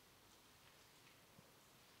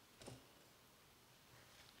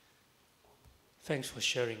 Thanks for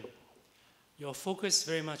sharing. Your focus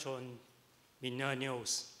very much on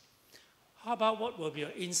millennials. How about what will be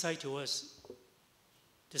your insight towards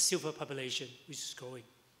the silver population, which is growing?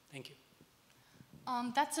 Thank you.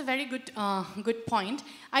 That's a very good point.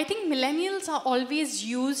 I think millennials are always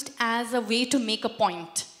used as a way to make a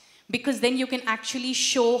point, because then you can actually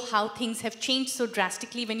show how things have changed so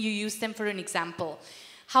drastically when you use them for an example.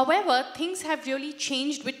 However, things have really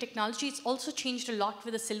changed with technology. It's also changed a lot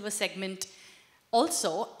with the silver segment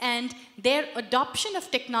also, and their adoption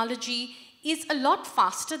of technology is a lot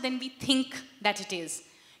faster than we think that it is.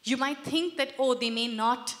 You might think that, oh, they may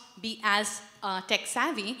not be as tech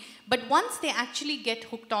savvy, but once they actually get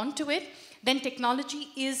hooked onto it, then technology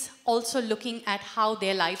is also looking at how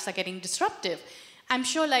their lives are getting disruptive. I'm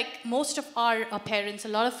sure, like most of our parents, a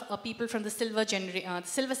lot of people from the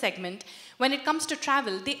silver segment, when it comes to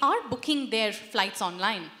travel, they are booking their flights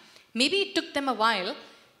online. Maybe it took them a while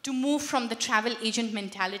to move from the travel agent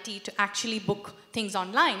mentality to actually book things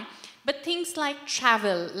online, but things like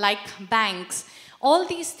travel, like banks, all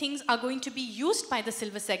these things are going to be used by the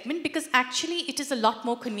silver segment because actually it is a lot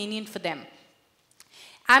more convenient for them.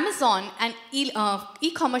 Amazon and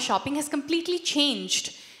e-commerce shopping has completely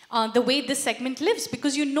changed the way this segment lives,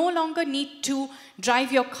 because you no longer need to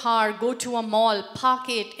drive your car, go to a mall, park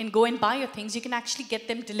it, and go and buy your things. You can actually get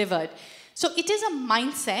them delivered. So it is a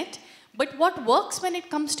mindset, but what works when it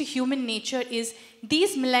comes to human nature is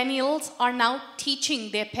these millennials are now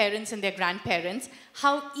teaching their parents and their grandparents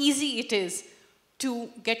how easy it is to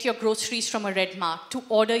get your groceries from a Red Mark, to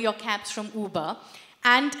order your cabs from Uber.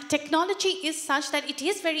 And technology is such that it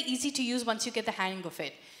is very easy to use once you get the hang of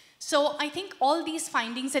it. So I think all these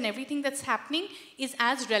findings and everything that's happening is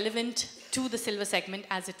as relevant to the silver segment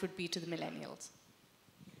as it would be to the millennials.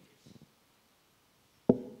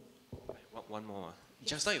 One more.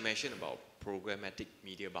 Just now you mentioned about programmatic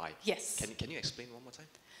media buy. Yes. Can you explain one more time?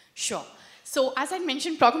 Sure. So as I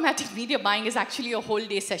mentioned, programmatic media buying is actually a whole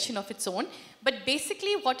day session of its own. But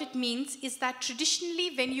basically what it means is that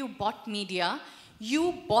traditionally when you bought media,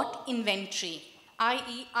 you bought inventory.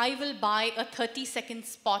 I.e., I will buy a 30-second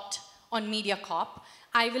spot on MediaCorp.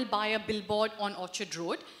 I will buy a billboard on Orchard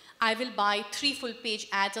Road. I will buy 3 full-page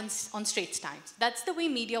ads on Straits Times. That's the way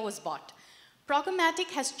media was bought.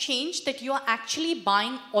 Programmatic has changed that you are actually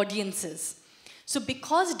buying audiences. So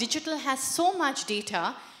because digital has so much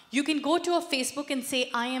data, you can go to a Facebook and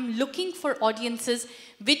say, I am looking for audiences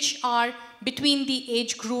which are between the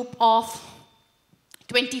age group of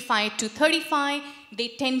 25 to 35, they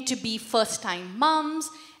tend to be first-time moms,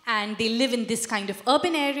 and they live in this kind of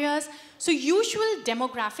urban areas. So usual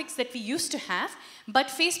demographics that we used to have, but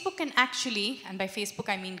Facebook can actually, and by Facebook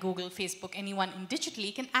I mean Google, Facebook, anyone in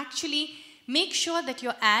digitally, can actually make sure that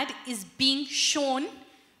your ad is being shown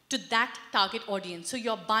to that target audience. So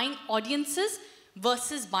you're buying audiences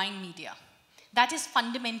versus buying media. That is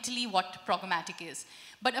fundamentally what programmatic is.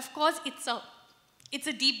 But of course, it's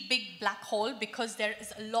a deep, big black hole because there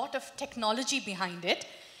is a lot of technology behind it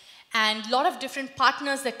and a lot of different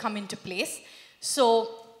partners that come into place.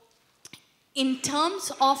 So in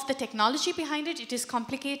terms of the technology behind it, it is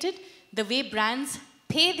complicated. The way brands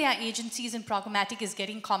pay their agencies in programmatic is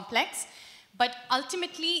getting complex. But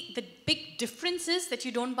ultimately, the big difference is that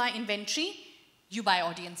you don't buy inventory, you buy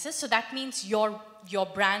audiences. So that means your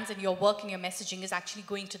brands and your work and your messaging is actually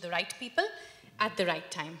going to the right people at the right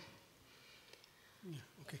time.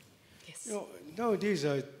 You know, nowadays,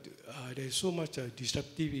 there's so much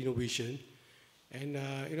disruptive innovation, and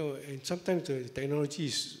and sometimes the technology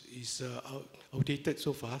is outdated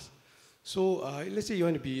so fast. So let's say you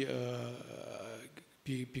want to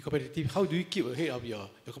be competitive. How do you keep ahead of your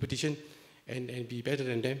competition and be better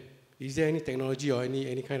than them? Is there any technology or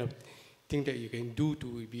any kind of thing that you can do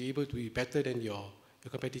to be able to be better than your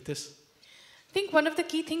competitors? I think one of the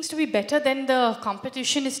key things to be better than the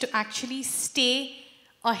competition is to actually stay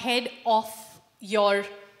ahead of your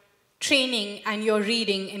training and your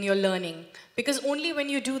reading and your learning. Because only when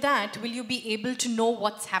you do that will you be able to know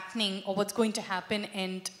what's happening or what's going to happen.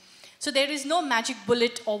 And so there is no magic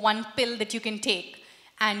bullet or one pill that you can take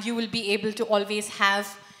and you will be able to always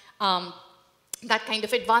have that kind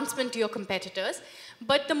of advancement to your competitors.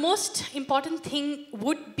 But the most important thing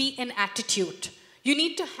would be an attitude. You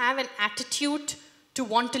need to have an attitude to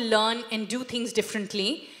want to learn and do things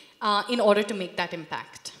differently in order to make that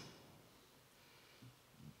impact.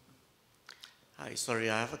 Hi, sorry,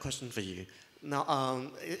 I have a question for you.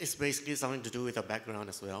 Now, it's basically something to do with your background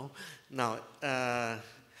as well. Now,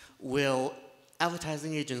 will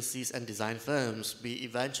advertising agencies and design firms be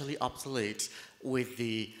eventually obsolete with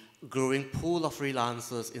the growing pool of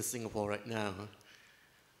freelancers in Singapore right now?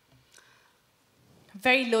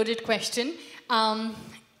 Very loaded question.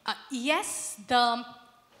 Yes,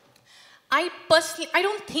 I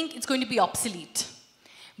don't think it's going to be obsolete.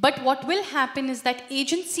 But what will happen is that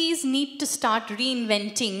agencies need to start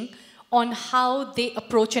reinventing on how they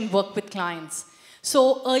approach and work with clients.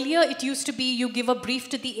 So earlier it used to be you give a brief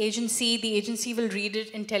to the agency will read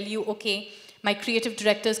it and tell you, okay, my creative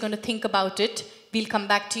director is going to think about it, we'll come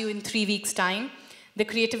back to you in 3 weeks' time. The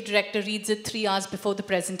creative director reads it 3 hours before the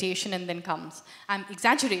presentation and then comes. I'm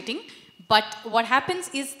exaggerating, but what happens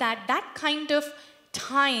is that that kind of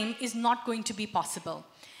time is not going to be possible.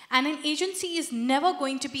 And an agency is never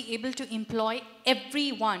going to be able to employ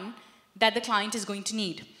everyone that the client is going to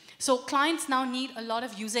need. So clients now need a lot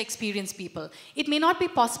of user experience people. It may not be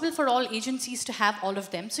possible for all agencies to have all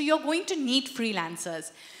of them, so you're going to need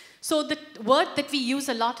freelancers. So the word that we use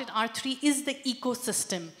a lot at R3 is the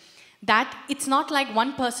ecosystem. That it's not like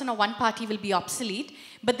one person or one party will be obsolete,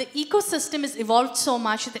 but the ecosystem has evolved so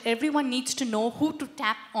much that everyone needs to know who to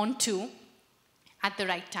tap onto at the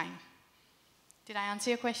right time. Did I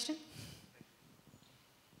answer your question?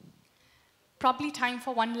 Probably time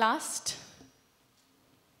for one last.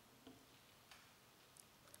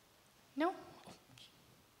 No?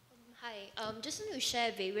 Hi, just want to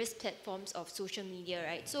share various platforms of social media,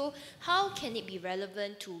 right? So how can it be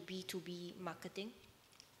relevant to B2B marketing?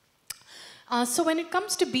 So when it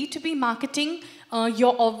comes to B2B marketing,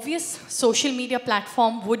 your obvious social media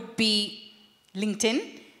platform would be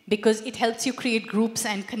LinkedIn, because it helps you create groups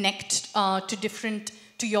and connect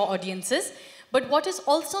to your audiences. But what is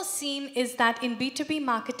also seen is that in B2B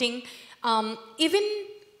marketing, even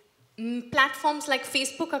platforms like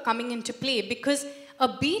Facebook are coming into play, because a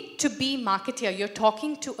B2B marketer, you're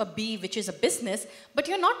talking to a B, which is a business, but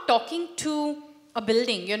you're not talking to a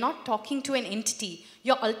building, you're not talking to an entity.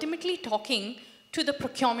 You're ultimately talking to the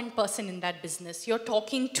procurement person in that business. You're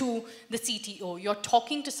talking to the CTO. You're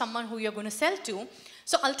talking to someone who you're going to sell to.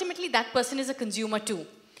 So ultimately, that person is a consumer too.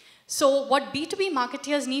 So what B2B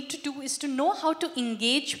marketers need to do is to know how to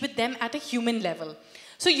engage with them at a human level.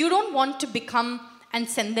 So you don't want to become and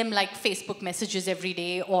send them like Facebook messages every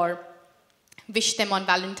day, or wish them on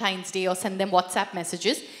Valentine's Day, or send them WhatsApp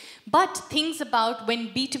messages. But things about when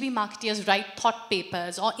B2B marketers write thought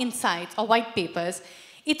papers or insights or white papers,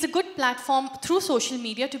 it's a good platform through social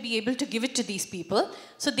media to be able to give it to these people,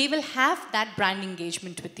 so they will have that brand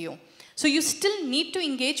engagement with you. So you still need to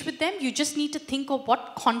engage with them, you just need to think of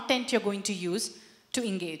what content you're going to use to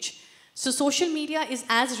engage. So social media is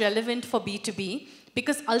as relevant for B2B,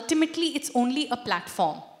 because ultimately it's only a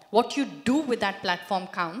platform. What you do with that platform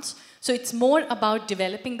counts. So it's more about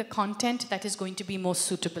developing the content that is going to be most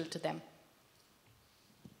suitable to them.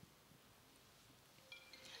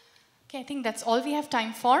 Okay, I think that's all we have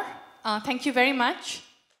time for. Thank you very much.